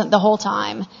 Were present the whole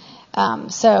time.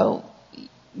 So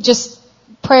just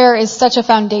prayer is such a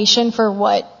foundation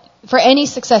for any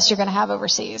success you're going to have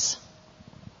overseas.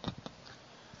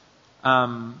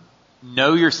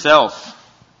 Know yourself.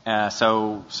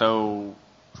 So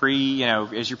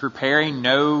as you're preparing,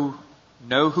 know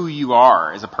who you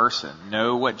are as a person.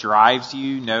 Know what drives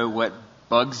you. Know what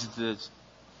bugs the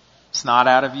snot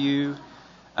out of you.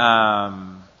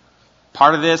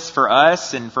 Part of this for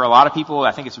us and for a lot of people,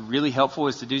 I think it's really helpful,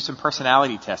 is to do some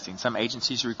personality testing. Some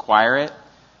agencies require it.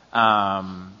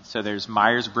 So there's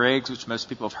Myers-Briggs, which most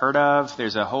people have heard of.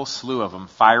 There's a whole slew of them.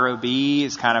 FIRO-B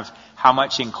is kind of how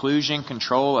much inclusion,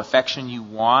 control, affection you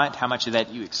want, how much of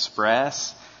that you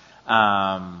express.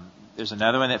 There's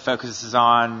another one that focuses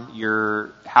on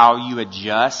how you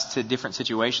adjust to different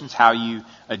situations, how you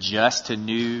adjust to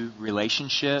new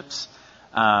relationships.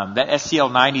 That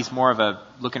SCL-90 is more of a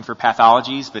looking for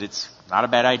pathologies, but it's not a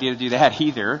bad idea to do that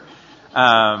either.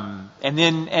 And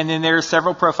then there are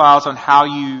several profiles on how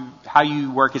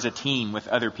you work as a team with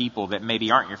other people that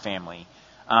maybe aren't your family.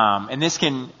 And this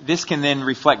can then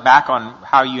reflect back on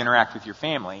how you interact with your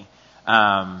family.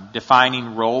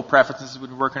 Defining role preferences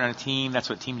when working on a team. That's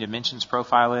what Team Dimensions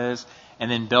profile is. And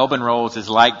then Belbin roles is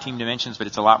like Team Dimensions, but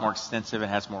it's a lot more extensive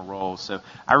and has more roles. So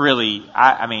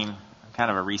I'm kind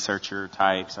of a researcher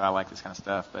type, so I like this kind of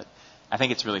stuff, but I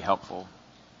think it's really helpful.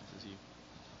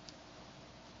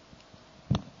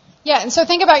 Yeah, and so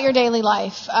think about your daily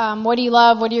life. What do you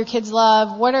love? What do your kids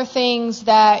love? What are things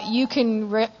that you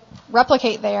can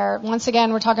replicate there? Once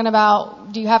again, we're talking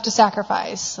about, do you have to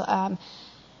sacrifice?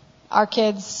 Our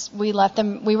kids, we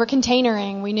were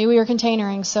containering. We knew we were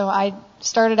containering, so I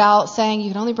started out saying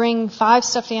you can only bring 5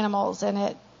 stuffed animals, and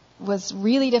it was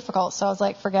really difficult. So I was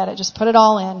like, forget it. Just put it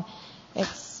all in.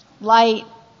 It's light.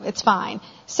 It's fine.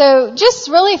 So just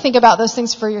really think about those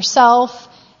things for yourself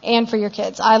and for your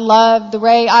kids. I love the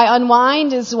way I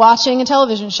unwind is watching a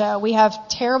television show. We have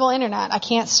terrible internet. I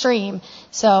can't stream.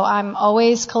 So I'm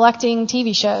always collecting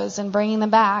TV shows and bringing them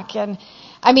back. And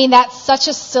I mean, that's such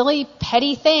a silly,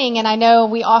 petty thing. And I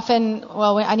know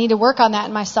I need to work on that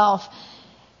in myself.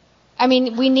 I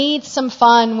mean, we need some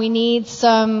fun. We need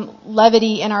some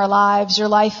levity in our lives. Your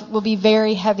life will be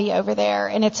very heavy over there.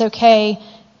 And it's okay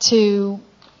to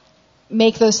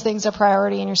make those things a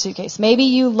priority in your suitcase. Maybe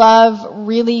you love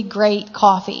really great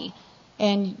coffee,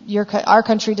 and our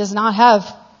country does not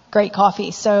have great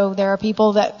coffee, so there are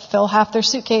people that fill half their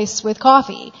suitcase with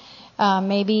coffee.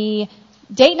 Maybe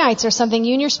date nights are something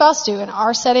you and your spouse do. In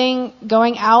our setting,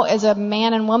 going out as a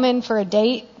man and woman for a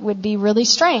date would be really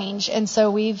strange, and so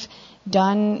we've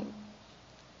done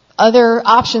other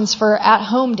options for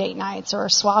at-home date nights or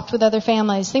swapped with other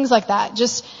families, things like that.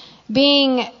 Just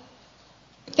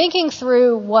thinking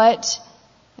through what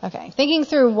are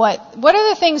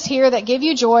the things here that give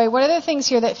you joy? What are the things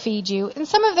here that feed you? And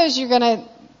some of those you're going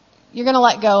to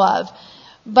let go of.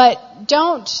 But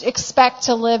don't expect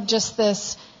to live just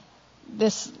this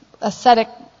ascetic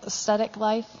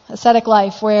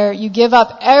life where you give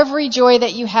up every joy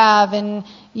that you have and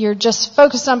you're just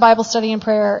focused on Bible study and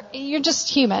prayer. You're just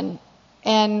human.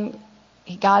 And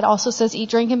God also says eat,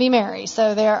 drink, and be merry.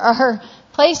 So there are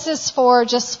places for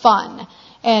just fun.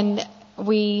 And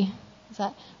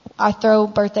I throw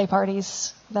birthday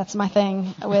parties. That's my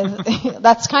thing.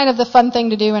 That's kind of the fun thing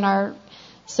to do in our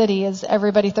city is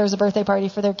everybody throws a birthday party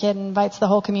for their kid and invites the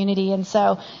whole community. And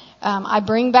so I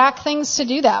bring back things to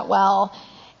do that well.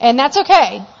 And that's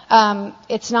okay.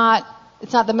 It's not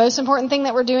the most important thing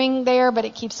that we're doing there, but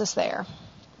it keeps us there.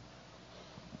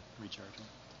 Recharging.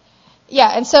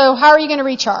 Yeah, and so how are you going to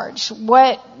recharge?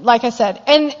 Like I said,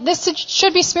 and this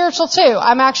should be spiritual too.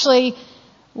 I'm actually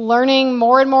learning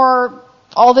more and more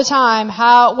all the time.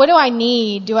 What do I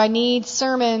need? Do I need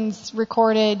sermons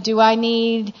recorded? Do I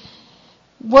need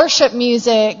worship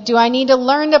music? Do I need to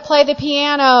learn to play the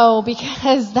piano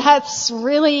because that's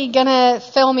really going to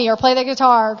fill me, or play the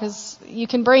guitar because you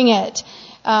can bring it?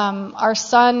 Our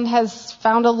son has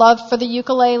found a love for the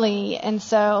ukulele, and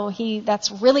so that's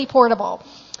really portable.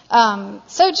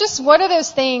 So just what are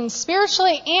those things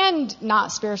spiritually and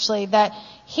not spiritually that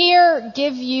here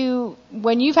give you,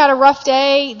 when you've had a rough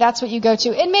day, that's what you go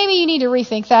to. And maybe you need to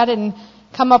rethink that and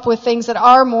come up with things that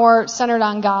are more centered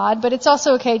on God, but it's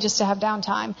also okay just to have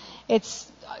downtime.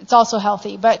 It's also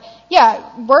healthy. But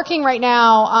yeah, working right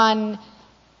now on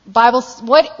Bible,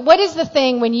 what is the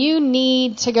thing when you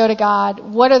need to go to God?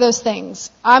 What are those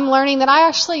things? I'm learning that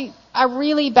I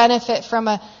really benefit from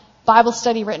a Bible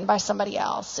study written by somebody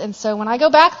else. And so when I go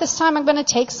back this time, I'm going to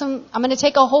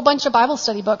take a whole bunch of Bible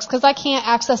study books because I can't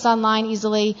access online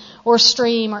easily or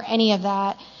stream or any of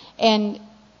that. And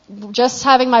just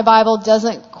having my Bible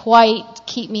doesn't quite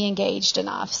keep me engaged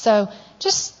enough. So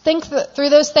just think through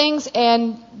those things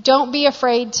and don't be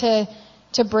afraid to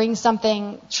bring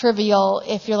something trivial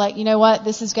if you're like, you know what,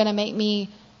 this is going to make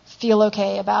me feel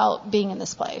okay about being in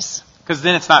this place. Because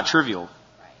then it's not trivial.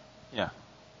 Yeah.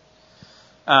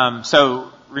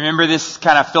 So remember this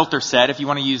kind of filter set if you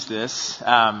want to use this.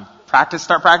 Start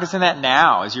practicing that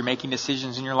now as you're making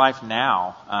decisions in your life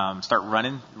now. Start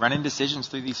running decisions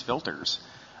through these filters.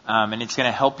 And it's going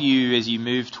to help you as you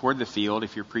move toward the field,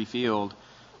 if you're pre-field,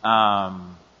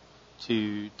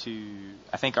 to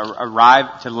I think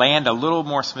arrive to land a little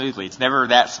more smoothly. It's never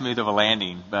that smooth of a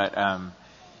landing, but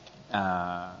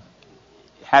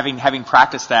having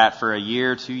practiced that for a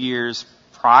year, 2 years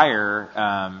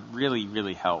prior, really,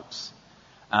 really helps.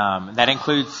 That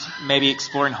includes maybe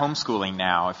exploring homeschooling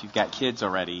now if you've got kids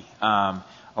already. A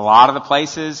lot of the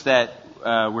places that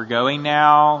we're going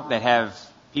now that have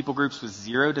people groups with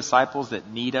 0 disciples that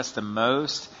need us the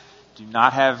most do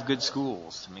not have good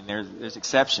schools. I mean, there's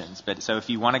exceptions, but so if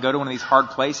you want to go to one of these hard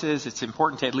places, it's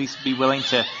important to at least be willing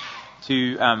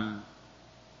to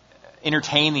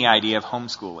entertain the idea of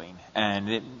homeschooling.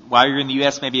 And while you're in the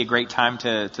U.S., maybe a great time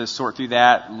to sort through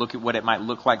that, look at what it might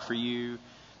look like for you,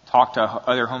 talk to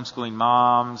other homeschooling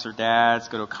moms or dads,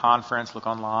 go to a conference, look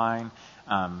online.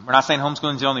 We're not saying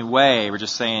homeschooling is the only way. We're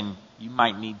just saying you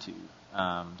might need to,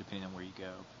 depending on where you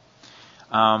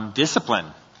go. Discipline.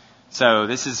 So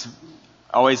this is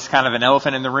always kind of an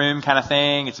elephant in the room kind of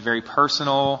thing. It's very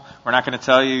personal. We're not going to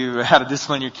tell you how to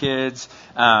discipline your kids.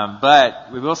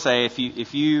 But we will say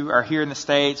if you are here in the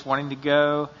States wanting to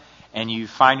go and you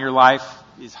find your life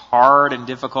is hard and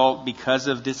difficult because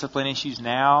of discipline issues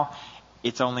now,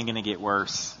 it's only going to get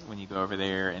worse when you go over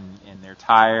there and they're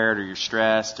tired or you're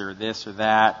stressed or this or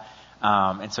that.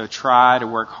 And so try to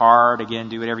work hard. Again,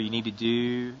 do whatever you need to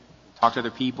do. talk to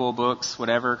other people, books,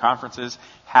 whatever, conferences,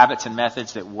 habits and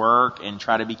methods that work, and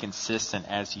try to be consistent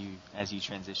as you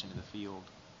transition to the field.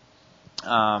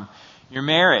 Your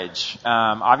marriage,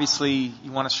 obviously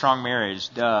you want a strong marriage,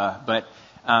 but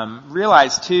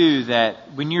realize too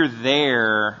that when you're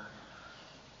there,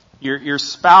 your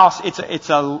spouse,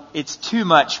 it's too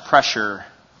much pressure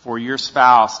for your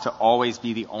spouse to always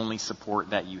be the only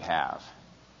support that you have.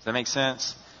 Does that make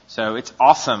sense? So it's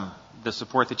awesome, the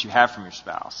support that you have from your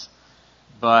spouse,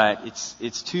 but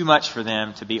it's too much for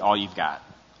them to be all you've got.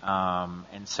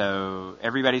 And so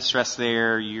everybody's stressed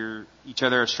there. Each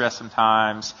other are stressed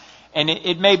sometimes. And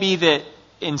it may be that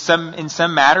in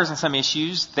some matters and some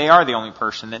issues, they are the only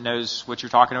person that knows what you're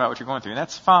talking about, what you're going through. And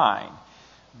that's fine.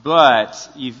 But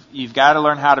you've got to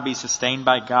learn how to be sustained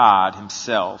by God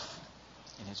Himself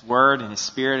in His Word and His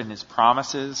Spirit and His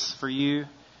promises for you.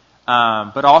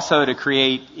 But also to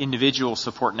create individual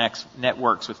support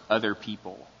networks with other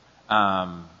people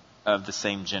of the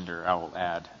same gender, I will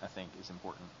add, I think is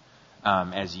important,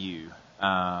 as you,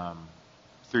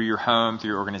 through your home, through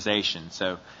your organization.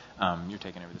 So you're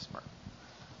taking over this part.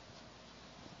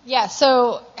 Yeah,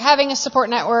 so having a support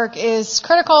network is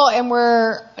critical, and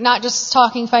we're not just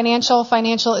talking financial.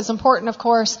 Financial is important, of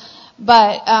course,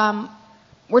 but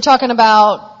we're talking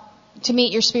about to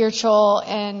meet your spiritual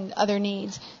and other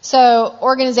needs. So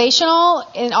organizational,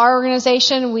 in our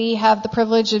organization, we have the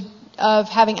privilege of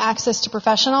having access to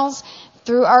professionals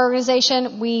through our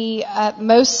organization.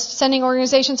 Most sending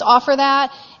organizations offer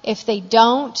that. If they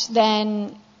don't,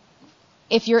 then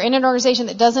if you're in an organization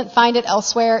that doesn't find it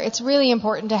elsewhere, it's really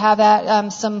important to have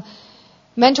that. Some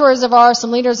mentors of ours,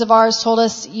 some leaders of ours told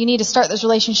us you need to start those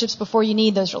relationships before you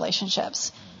need those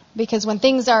relationships. Because when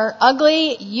things are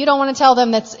ugly, you don't want to tell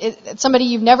them it's somebody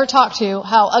you've never talked to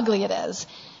how ugly it is.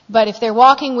 But if they're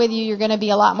walking with you, you're going to be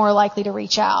a lot more likely to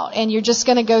reach out. And you're just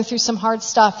going to go through some hard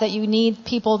stuff that you need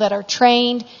people that are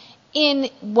trained in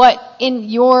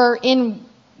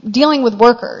dealing with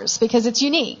workers, because it's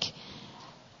unique.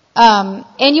 And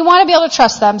you want to be able to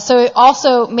trust them. So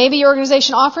also, maybe your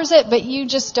organization offers it, but you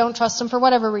just don't trust them for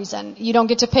whatever reason. You don't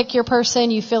get to pick your person.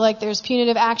 You feel like there's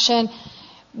punitive action.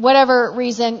 Whatever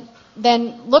reason,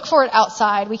 then look for it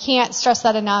outside. We can't stress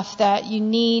that enough, that you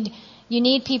need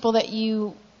people that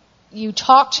you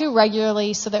talk to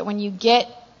regularly, so that when you get,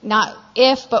 not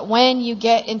if, but when you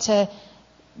get into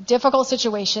difficult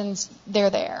situations, they're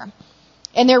there.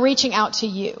 And they're reaching out to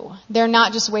you. They're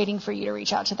not just waiting for you to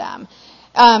reach out to them.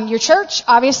 Your church,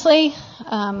 obviously,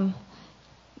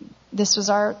 this was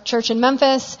our church in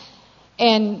Memphis,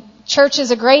 and church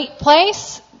is a great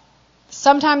place.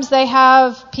 Sometimes they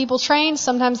have people trained,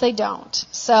 sometimes they don't.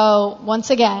 So once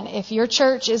again, if your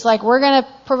church is like, we're going to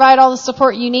provide all the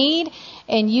support you need,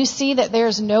 and you see that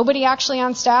there's nobody actually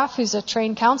on staff who's a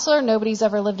trained counselor, nobody's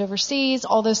ever lived overseas,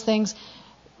 all those things,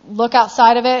 look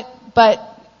outside of it, but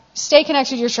stay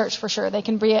connected to your church for sure. They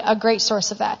can be a great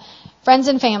source of that. Friends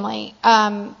and family.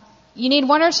 You need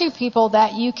one or two people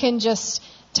that you can just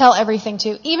tell everything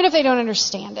to, even if they don't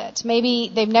understand it.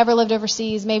 Maybe they've never lived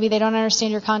overseas. Maybe they don't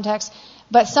understand your context.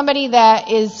 But somebody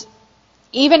that is,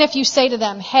 even if you say to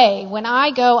them, hey, when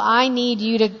I go, I need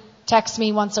you to text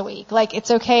me once a week. Like,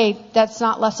 it's okay. That's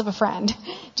not less of a friend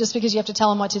just because you have to tell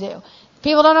them what to do.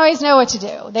 People don't always know what to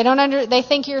do. They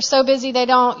think you're so busy you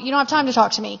don't have time to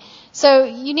talk to me. So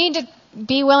you need to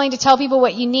be willing to tell people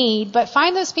what you need, but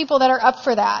find those people that are up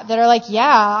for that are like,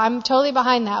 yeah, I'm totally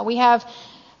behind that. We have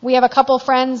a couple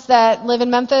friends that live in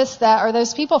Memphis that are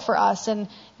those people for us, and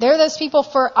they're those people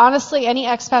for, honestly, any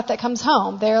expat that comes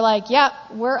home. They're like, yep,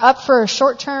 we're up for a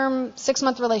short-term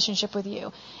 6-month relationship with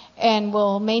you, and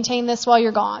we'll maintain this while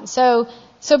you're gone. So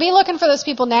be looking for those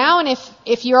people now, and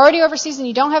if you're already overseas and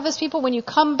you don't have those people, when you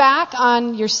come back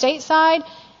on your stateside,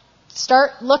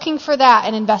 start looking for that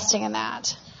and investing in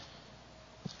that.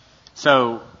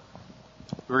 So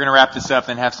we're going to wrap this up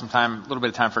and have a little bit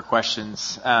of time for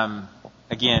questions.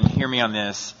 Again, hear me on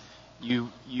this. You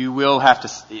will have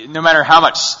to, no matter how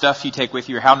much stuff you take with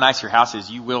you or how nice your house is,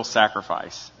 you will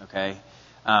sacrifice, okay?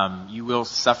 You will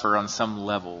suffer on some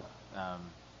level.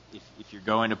 If you're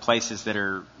going to places that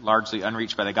are largely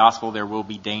unreached by the gospel, there will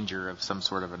be danger of some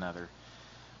sort of another.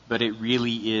 But it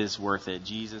really is worth it.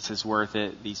 Jesus is worth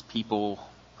it. These people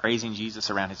praising Jesus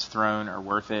around His throne are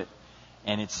worth it.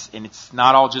 And it's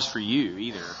not all just for you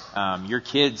either. Your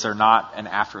kids are not an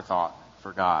afterthought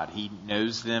for God. He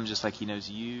knows them just like He knows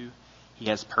you. He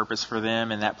has purpose for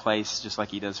them in that place just like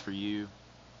He does for you.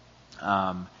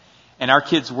 And our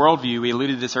kids' worldview, we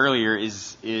alluded to this earlier,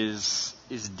 is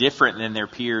different than their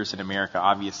peers in America,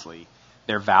 obviously.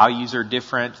 their values are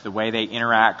different. The way they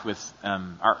interact with,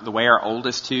 the way our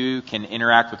oldest two can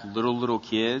interact with little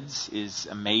kids is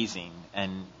amazing.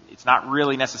 And it's not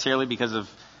really necessarily because of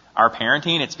our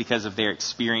parenting. It's because of their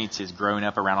experiences growing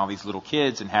up around all these little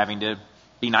kids and having to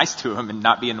be nice to them and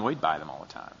not be annoyed by them all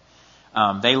the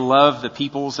time. They love the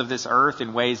peoples of this earth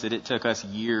in ways that it took us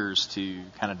years to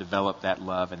kind of develop that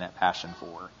love and that passion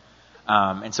for.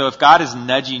 And so if God is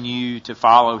nudging you to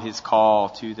follow his call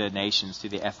to the nations, to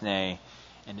the ethne,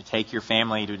 and to take your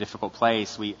family to a difficult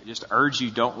place, we just urge you,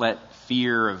 don't let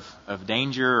fear of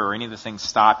danger or any of the things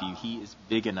stop you. He is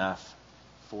big enough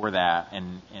for that.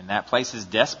 And that place is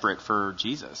desperate for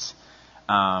Jesus.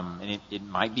 And it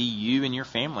might be you and your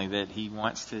family that he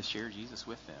wants to share Jesus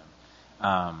with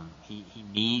them.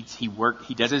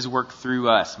 He does his work through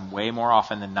us way more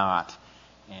often than not.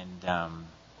 And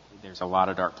there's a lot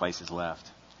of dark places left.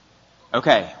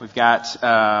 Okay, we've got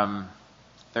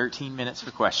 13 minutes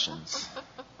for questions.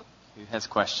 Who has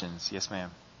questions? Yes, ma'am.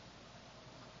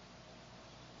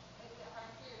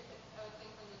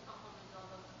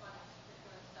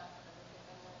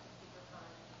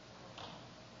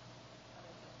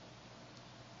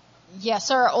 Yeah,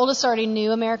 so our oldest already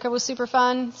knew America was super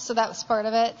fun, so that was part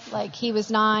of it. Like, he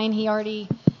was 9, he already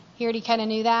kind of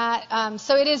knew that.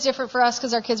 So it is different for us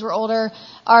because our kids were older.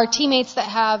 Our teammates that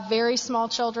have very small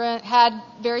children, had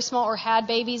very small or had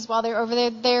babies while they were over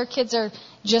there, their kids are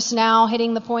just now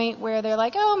hitting the point where they're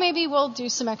like, oh, maybe we'll do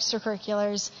some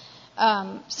extracurriculars.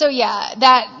 So yeah,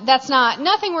 that's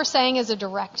nothing we're saying is a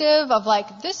directive of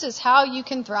like, this is how you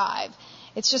can thrive.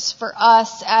 It's just for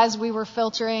us as we were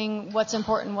filtering what's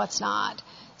important, what's not.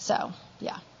 So,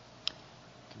 yeah. You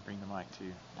can bring the mic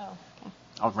too. Oh, okay.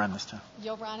 I'll run this time.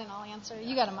 You'll run and I'll answer.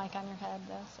 You got a mic on your head,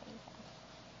 though. So.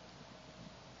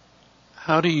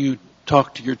 How do you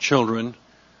talk to your children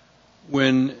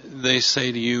when they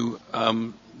say to you,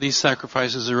 these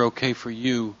sacrifices are okay for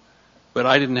you, but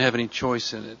I didn't have any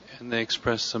choice in it, and they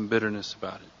express some bitterness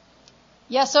about it?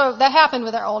 Yeah, so that happened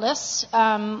with our oldest.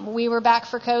 We were back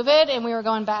for COVID, and we were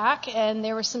going back, and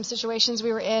there were some situations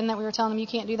we were in that we were telling him, you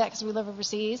can't do that because we live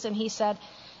overseas. And he said,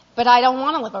 but I don't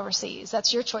want to live overseas.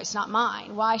 That's your choice, not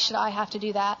mine. Why should I have to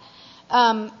do that?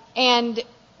 And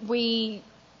we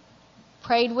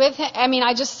prayed with him. I mean,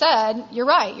 I just said, you're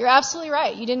right. You're absolutely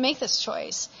right. You didn't make this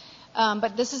choice.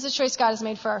 But this is a choice God has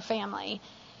made for our family.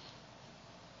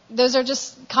 Those are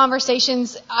just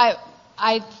conversations.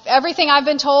 Everything I've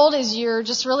been told is you're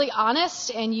just really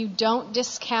honest and you don't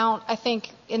discount. I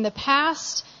think in the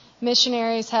past,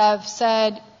 missionaries have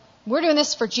said, we're doing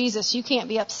this for Jesus. You can't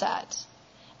be upset.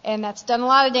 And that's done a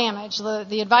lot of damage.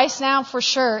 The advice now for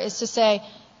sure is to say,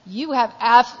 you have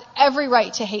every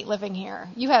right to hate living here.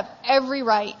 You have every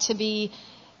right to be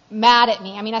mad at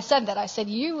me. I mean, I said that. I said,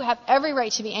 you have every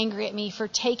right to be angry at me for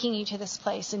taking you to this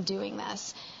place and doing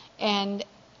this. And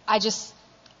I just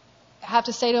have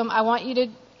to say to them, I want you to,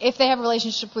 if they have a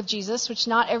relationship with Jesus, which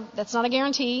that's not a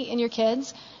guarantee in your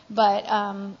kids, but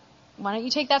why don't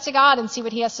you take that to God and see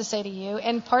what he has to say to you?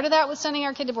 And part of that was sending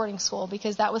our kid to boarding school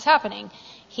because that was happening.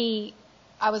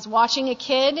 I was watching a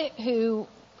kid who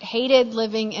hated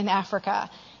living in Africa.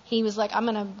 He was like, I'm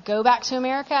going to go back to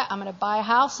America, I'm going to buy a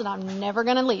house, and I'm never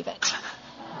going to leave it.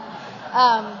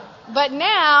 But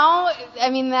now, I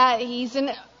mean, that he's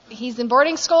in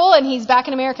boarding school, and he's back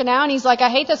in America now, and he's like, I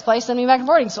hate this place, send me back to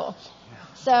boarding school.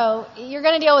 So you're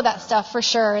going to deal with that stuff for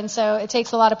sure, and so it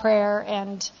takes a lot of prayer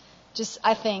and just,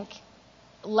 I think,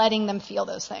 letting them feel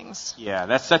those things. Yeah,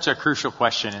 that's such a crucial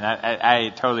question, and I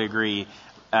totally agree.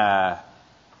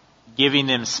 Giving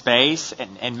them space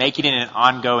and making it an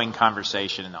ongoing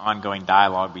conversation, an ongoing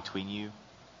dialogue between you,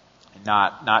 and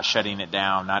not shutting it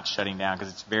down, because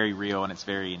it's very real and it's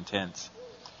very intense.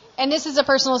 And this is a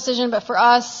personal decision, but for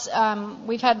us,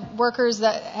 we've had workers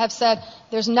that have said,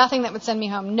 there's nothing that would send me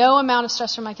home. No amount of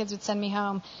stress from my kids would send me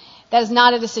home. That is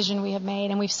not a decision we have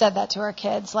made, and we've said that to our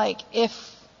kids. Like,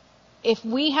 if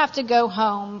we have to go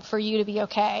home for you to be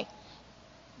okay,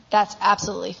 that's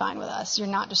absolutely fine with us. You're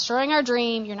not destroying our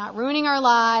dream. You're not ruining our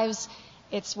lives.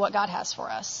 It's what God has for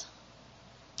us.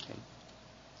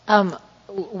 Okay.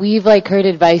 We've heard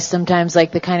advice sometimes,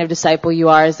 the kind of disciple you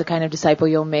are is the kind of disciple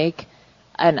you'll make.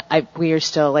 And we are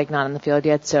still not in the field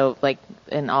yet, so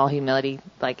in all humility,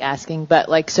 asking.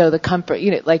 But so the comfort,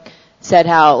 said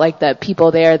how the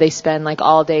people there, they spend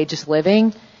all day just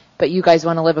living, but you guys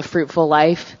want to live a fruitful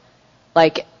life.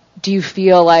 Do you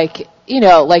feel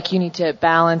you need to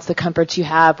balance the comforts you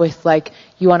have with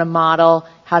you want to model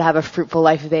how to have a fruitful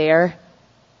life there?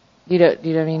 Do you know what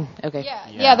I mean? Okay.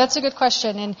 Yeah, that's a good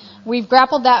question. And we've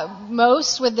grappled that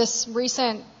most with this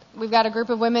we've got a group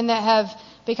of women that have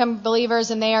become believers,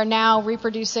 and they are now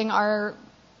reproducing our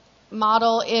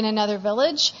model in another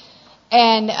village.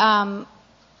 And,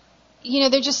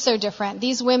 they're just so different.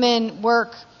 These women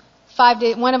work 5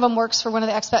 days. One of them works for one of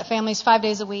the expat families 5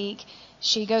 days a week.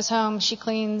 She goes home, she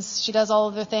cleans, she does all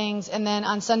of their things, and then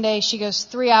on Sunday she goes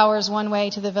 3 hours one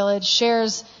way to the village,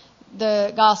 shares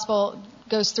the gospel,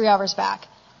 goes 3 hours back.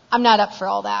 I'm not up for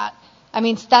all that. I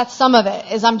mean, that's some of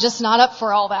it, is I'm just not up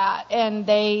for all that. And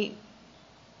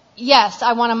yes,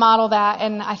 I want to model that,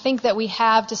 and I think that we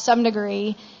have to some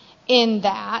degree in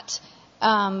that,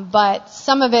 but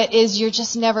some of it is you're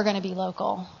just never going to be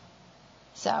local.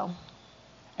 So.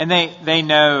 And they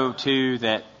know, too,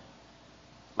 that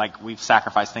like we've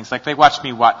sacrificed things. Like they watched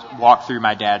me walk through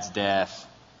my dad's death,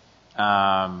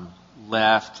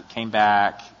 left, came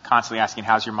back, constantly asking,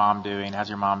 how's your mom doing? How's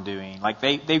your mom doing? Like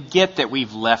they get that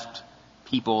we've left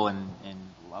people in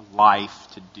life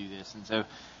to do this. And so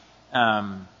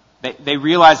they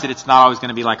realize that it's not always going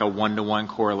to be like a one-to-one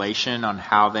correlation on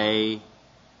how they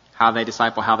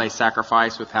disciple, how they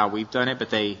sacrifice with how we've done it, but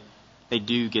they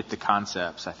do get the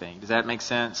concepts, I think. Does that make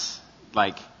sense?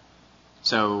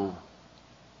 So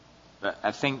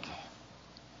I think,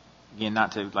 again,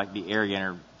 not to like be arrogant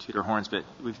or toot our horns, but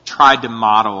we've tried to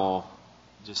model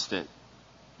just that,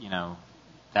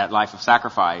 that life of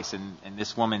sacrifice, and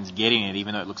this woman's getting it,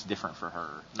 even though it looks different for her.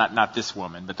 Not this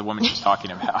woman, but the woman she's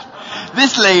talking about.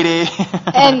 This lady.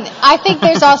 And I think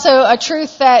there's also a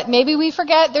truth that maybe we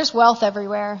forget. There's wealth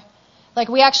everywhere. Like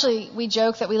we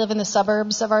joke that we live in the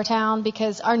suburbs of our town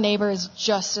because our neighbor is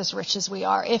just as rich as we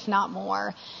are, if not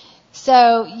more.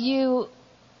 So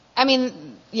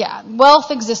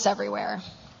wealth exists everywhere.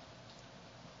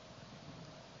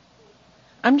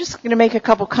 I'm just going to make a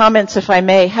couple comments, if I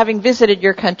may. Having visited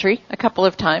your country a couple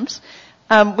of times,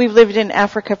 we've lived in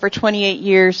Africa for 28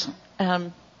 years,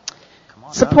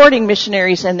 supporting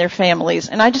missionaries and their families.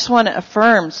 And I just want to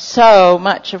affirm so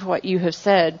much of what you have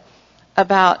said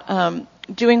about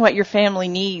doing what your family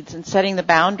needs and setting the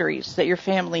boundaries that your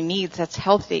family needs. That's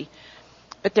healthy.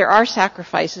 But there are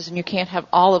sacrifices, and you can't have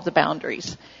all of the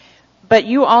boundaries. But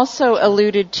you also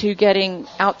alluded to getting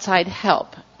outside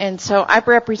help. And so I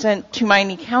represent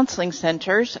Tumaini Counseling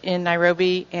Centers in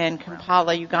Nairobi and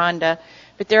Kampala, Uganda.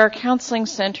 But there are counseling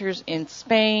centers in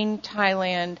Spain,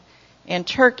 Thailand, and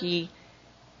Turkey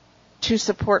to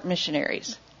support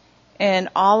missionaries. And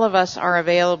all of us are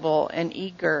available and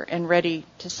eager and ready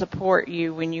to support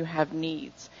you when you have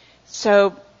needs.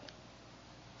 So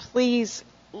please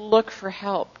look for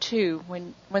help, too,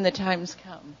 when the times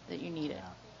come that you need it. Yeah,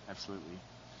 absolutely.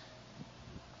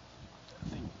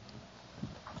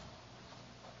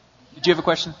 Did you have a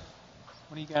question?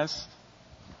 One of you guys?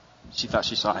 She thought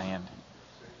she saw a hand.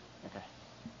 Okay.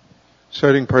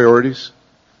 Setting priorities.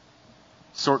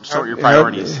 Sort your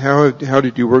priorities. How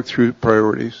did you work through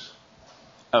priorities?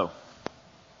 Oh.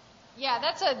 Yeah,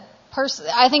 that's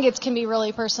I think it can be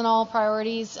really personal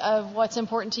priorities of what's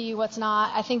important to you, what's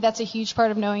not. I think that's a huge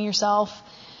part of knowing yourself,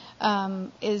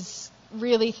 is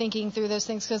really thinking through those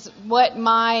things. Because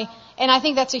and I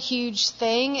think that's a huge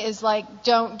thing, is like,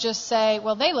 don't just say,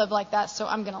 well, they live like that, so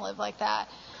I'm going to live like that.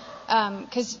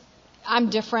 Because I'm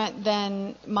different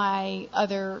than my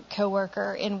other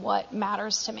coworker in what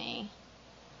matters to me.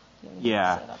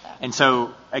 Yeah. And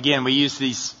so, again, we use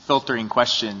these filtering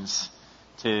questions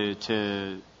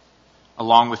to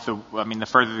along with the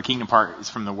further the kingdom part is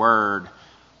from the word,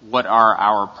 what are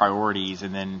our priorities?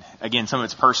 And then, again, some of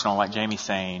it's personal, like Jamie's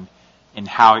saying, and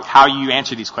how you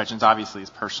answer these questions obviously is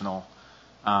personal.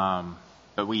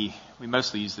 But we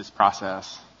mostly use this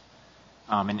process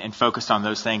and focused on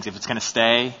those things. If it's going to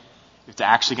stay, if it's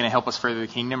actually going to help us further the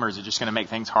kingdom, or is it just going to make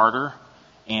things harder?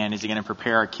 And is it going to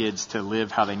prepare our kids to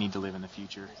live how they need to live in the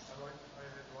future? I like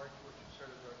what you said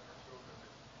about your children.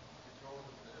 You told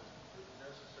them that it's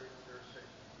necessary for their safety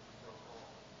to go home.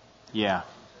 Yeah.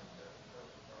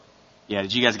 Yeah,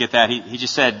 did you guys get that? He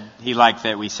just said he liked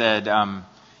that we said,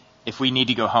 if we need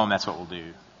to go home, that's what we'll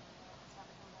do.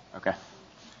 Okay.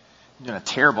 I'm doing a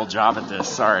terrible job at this.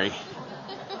 Sorry.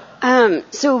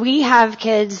 So we have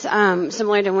kids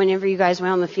similar to whenever you guys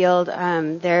went on the field.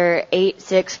 They're 8,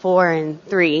 6, 4, and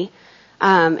 3.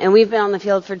 And we've been on the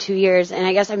field for 2 years. And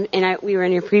I guess we were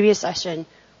in your previous session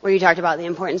where you talked about the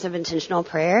importance of intentional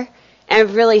prayer. And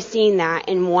I've really seen that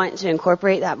and want to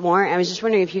incorporate that more. I was just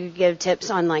wondering if you could give tips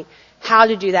on like how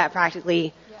to do that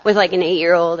practically with like an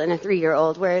 8-year-old and a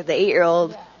 3-year-old, where the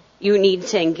 8-year-old, you need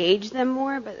to engage them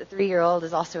more, but the 3-year-old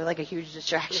is also like a huge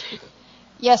distraction.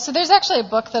 Yeah, so there's actually a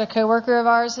book that a coworker of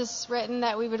ours has written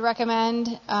that we would recommend.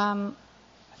 I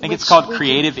think it's called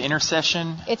Creative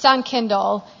Intercession. It's on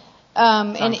Kindle.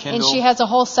 And she has a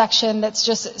whole section that's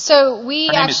just, so we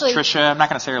her name actually. Is Trisha. I'm not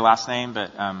going to say her last name,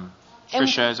 but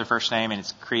Trisha is her first name, and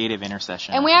it's Creative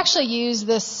Intercession. And we actually use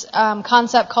this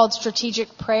concept called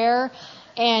strategic prayer.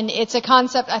 And it's a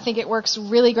concept, I think it works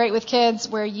really great with kids,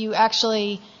 where you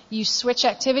switch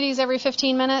activities every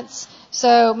 15 minutes.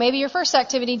 So maybe your first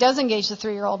activity does engage the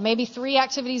 3-year-old. Maybe 3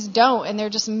 activities don't, and they're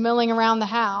just milling around the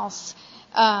house.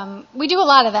 We do a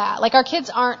lot of that. Like, our kids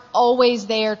aren't always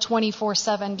there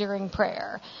 24/7 during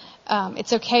prayer.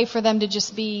 It's okay for them to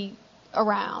just be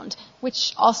around,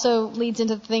 which also leads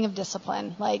into the thing of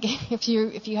discipline. Like, if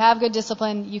you have good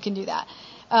discipline, you can do that.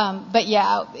 But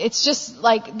yeah, it's just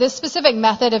like this specific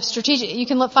method of strategic. You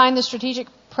can find the strategic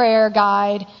prayer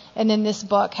guide, and then this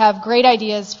book have great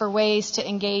ideas for ways to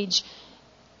engage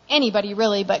anybody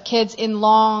really, but kids in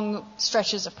long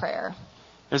stretches of prayer.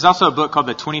 There's also a book called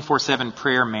the 24/7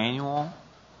 Prayer Manual.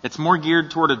 It's more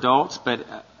geared toward adults, but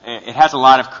it has a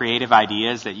lot of creative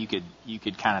ideas that you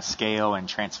could kind of scale and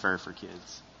transfer for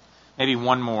kids. Maybe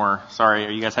one more.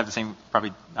 Sorry, you guys have the same,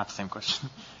 probably not the same question.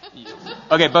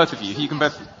 Okay, both of you. You can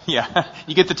both, yeah.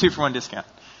 You get the 2-for-1 discount.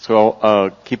 So I'll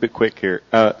keep it quick here.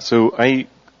 So I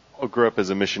grew up as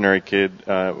a missionary kid.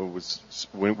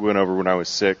 Went over when I was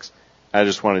 6. I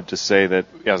just wanted to say that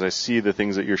as I see the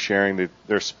things that you're sharing,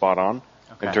 they're spot on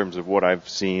in terms of what I've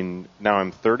seen. Now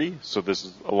I'm 30, so this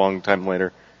is a long time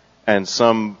later. And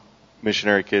some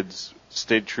missionary kids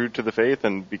stayed true to the faith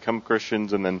and become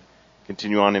Christians and then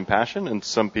continue on in passion. And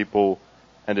some people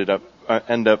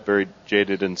end up very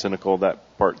jaded and cynical, that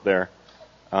part there.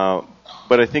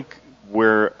 But I think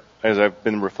as I've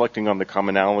been reflecting on the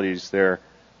commonalities there,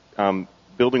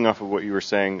 building off of what you were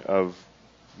saying of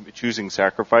choosing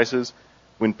sacrifices,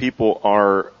 when people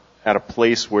are at a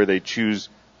place where they choose,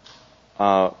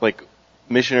 like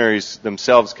missionaries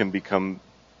themselves can become,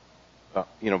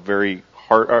 very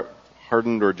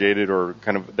hardened or jaded or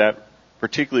kind of that,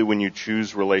 particularly when you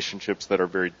choose relationships that are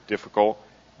very difficult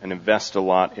and invest a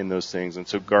lot in those things. And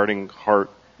so guarding heart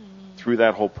through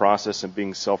that whole process and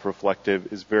being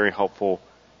self-reflective is very helpful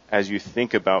as you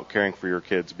think about caring for your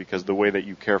kids, because the way that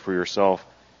you care for yourself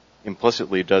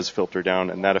implicitly does filter down,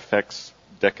 and that affects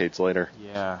decades later.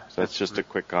 Yeah. So that's just a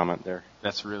quick comment there.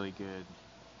 That's really good.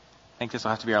 I think this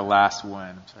will have to be our last one.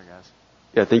 I'm sorry, guys.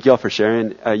 Yeah, thank you all for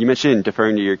sharing. You mentioned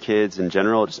deferring to your kids in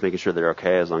general, just making sure they're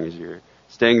okay as long as you're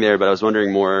staying there, but I was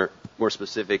wondering more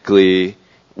specifically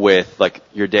with like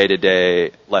your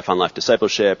day-to-day life-on-life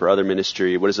discipleship or other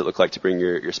ministry. What does it look like to bring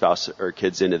your spouse or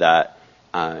kids into that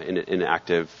in an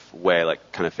active way,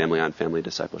 like kind of family-on-family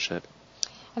discipleship?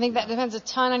 I think that depends a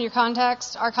ton on your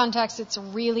context. Our context, it's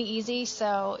really easy.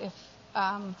 So if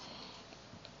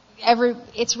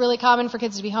it's really common for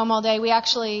kids to be home all day. We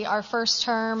actually, our first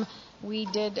term, we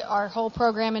did our whole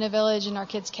program in a village, and our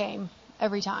kids came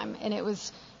every time, and it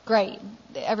was great.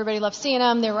 Everybody loved seeing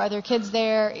them. There were other kids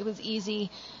there. It was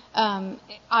easy.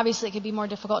 Obviously, it could be more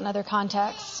difficult in other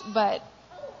contexts, but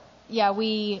yeah,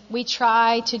 we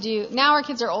try to do. Now our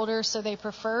kids are older, so they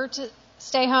prefer to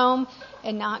stay home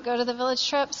and not go to the village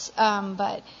trips.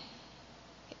 But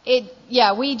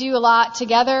we do a lot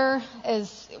together.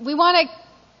 As we want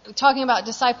to, talking about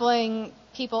discipling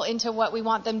people into what we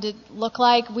want them to look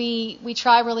like. We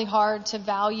try really hard to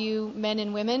value men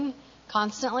and women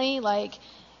constantly. Like,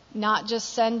 not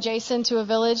just send Jason to a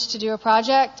village to do a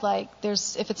project. Like,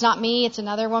 if it's not me, it's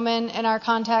another woman in our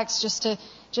context. Just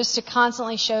to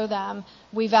constantly show them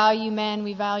we value men,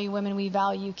 we value women, we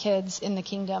value kids in the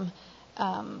kingdom.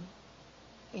 Anything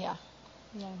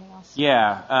else?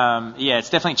 Yeah, it's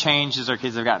definitely changed as our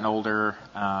kids have gotten older.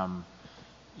 I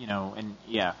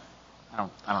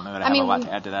don't know that I have a lot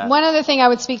to add to that. One other thing I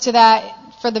would speak to that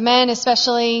for the men,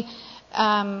 especially,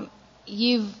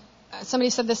 somebody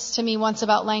said this to me once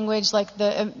about language, like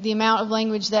the amount of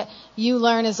language that you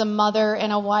learn as a mother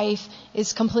and a wife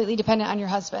is completely dependent on your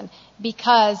husband.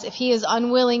 Because if he is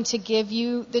unwilling to give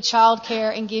you the child care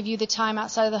and give you the time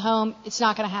outside of the home, it's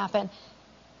not going to happen.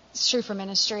 It's true for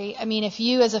ministry. I mean, if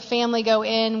you as a family go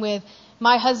in with,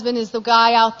 my husband is the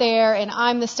guy out there and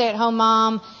I'm the stay-at-home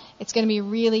mom, it's going to be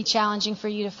really challenging for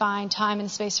you to find time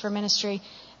and space for ministry.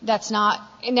 It's not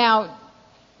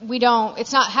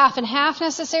half and half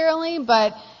necessarily,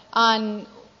 but on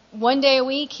one day a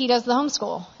week, he does the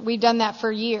homeschool. We've done that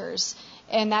for years.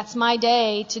 And that's my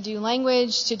day to do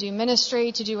language, to do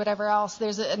ministry, to do whatever else.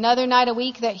 There's another night a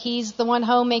week that he's the one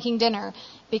home making dinner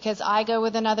because I go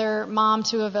with another mom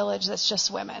to a village that's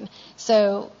just women.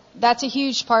 So that's a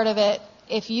huge part of it.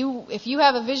 If you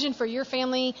have a vision for your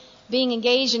family being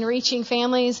engaged and reaching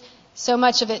families, so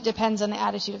much of it depends on the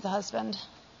attitude of the husband.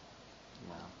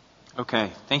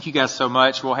 Okay. Thank you guys so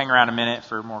much. We'll hang around a minute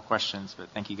for more questions, but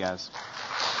thank you guys.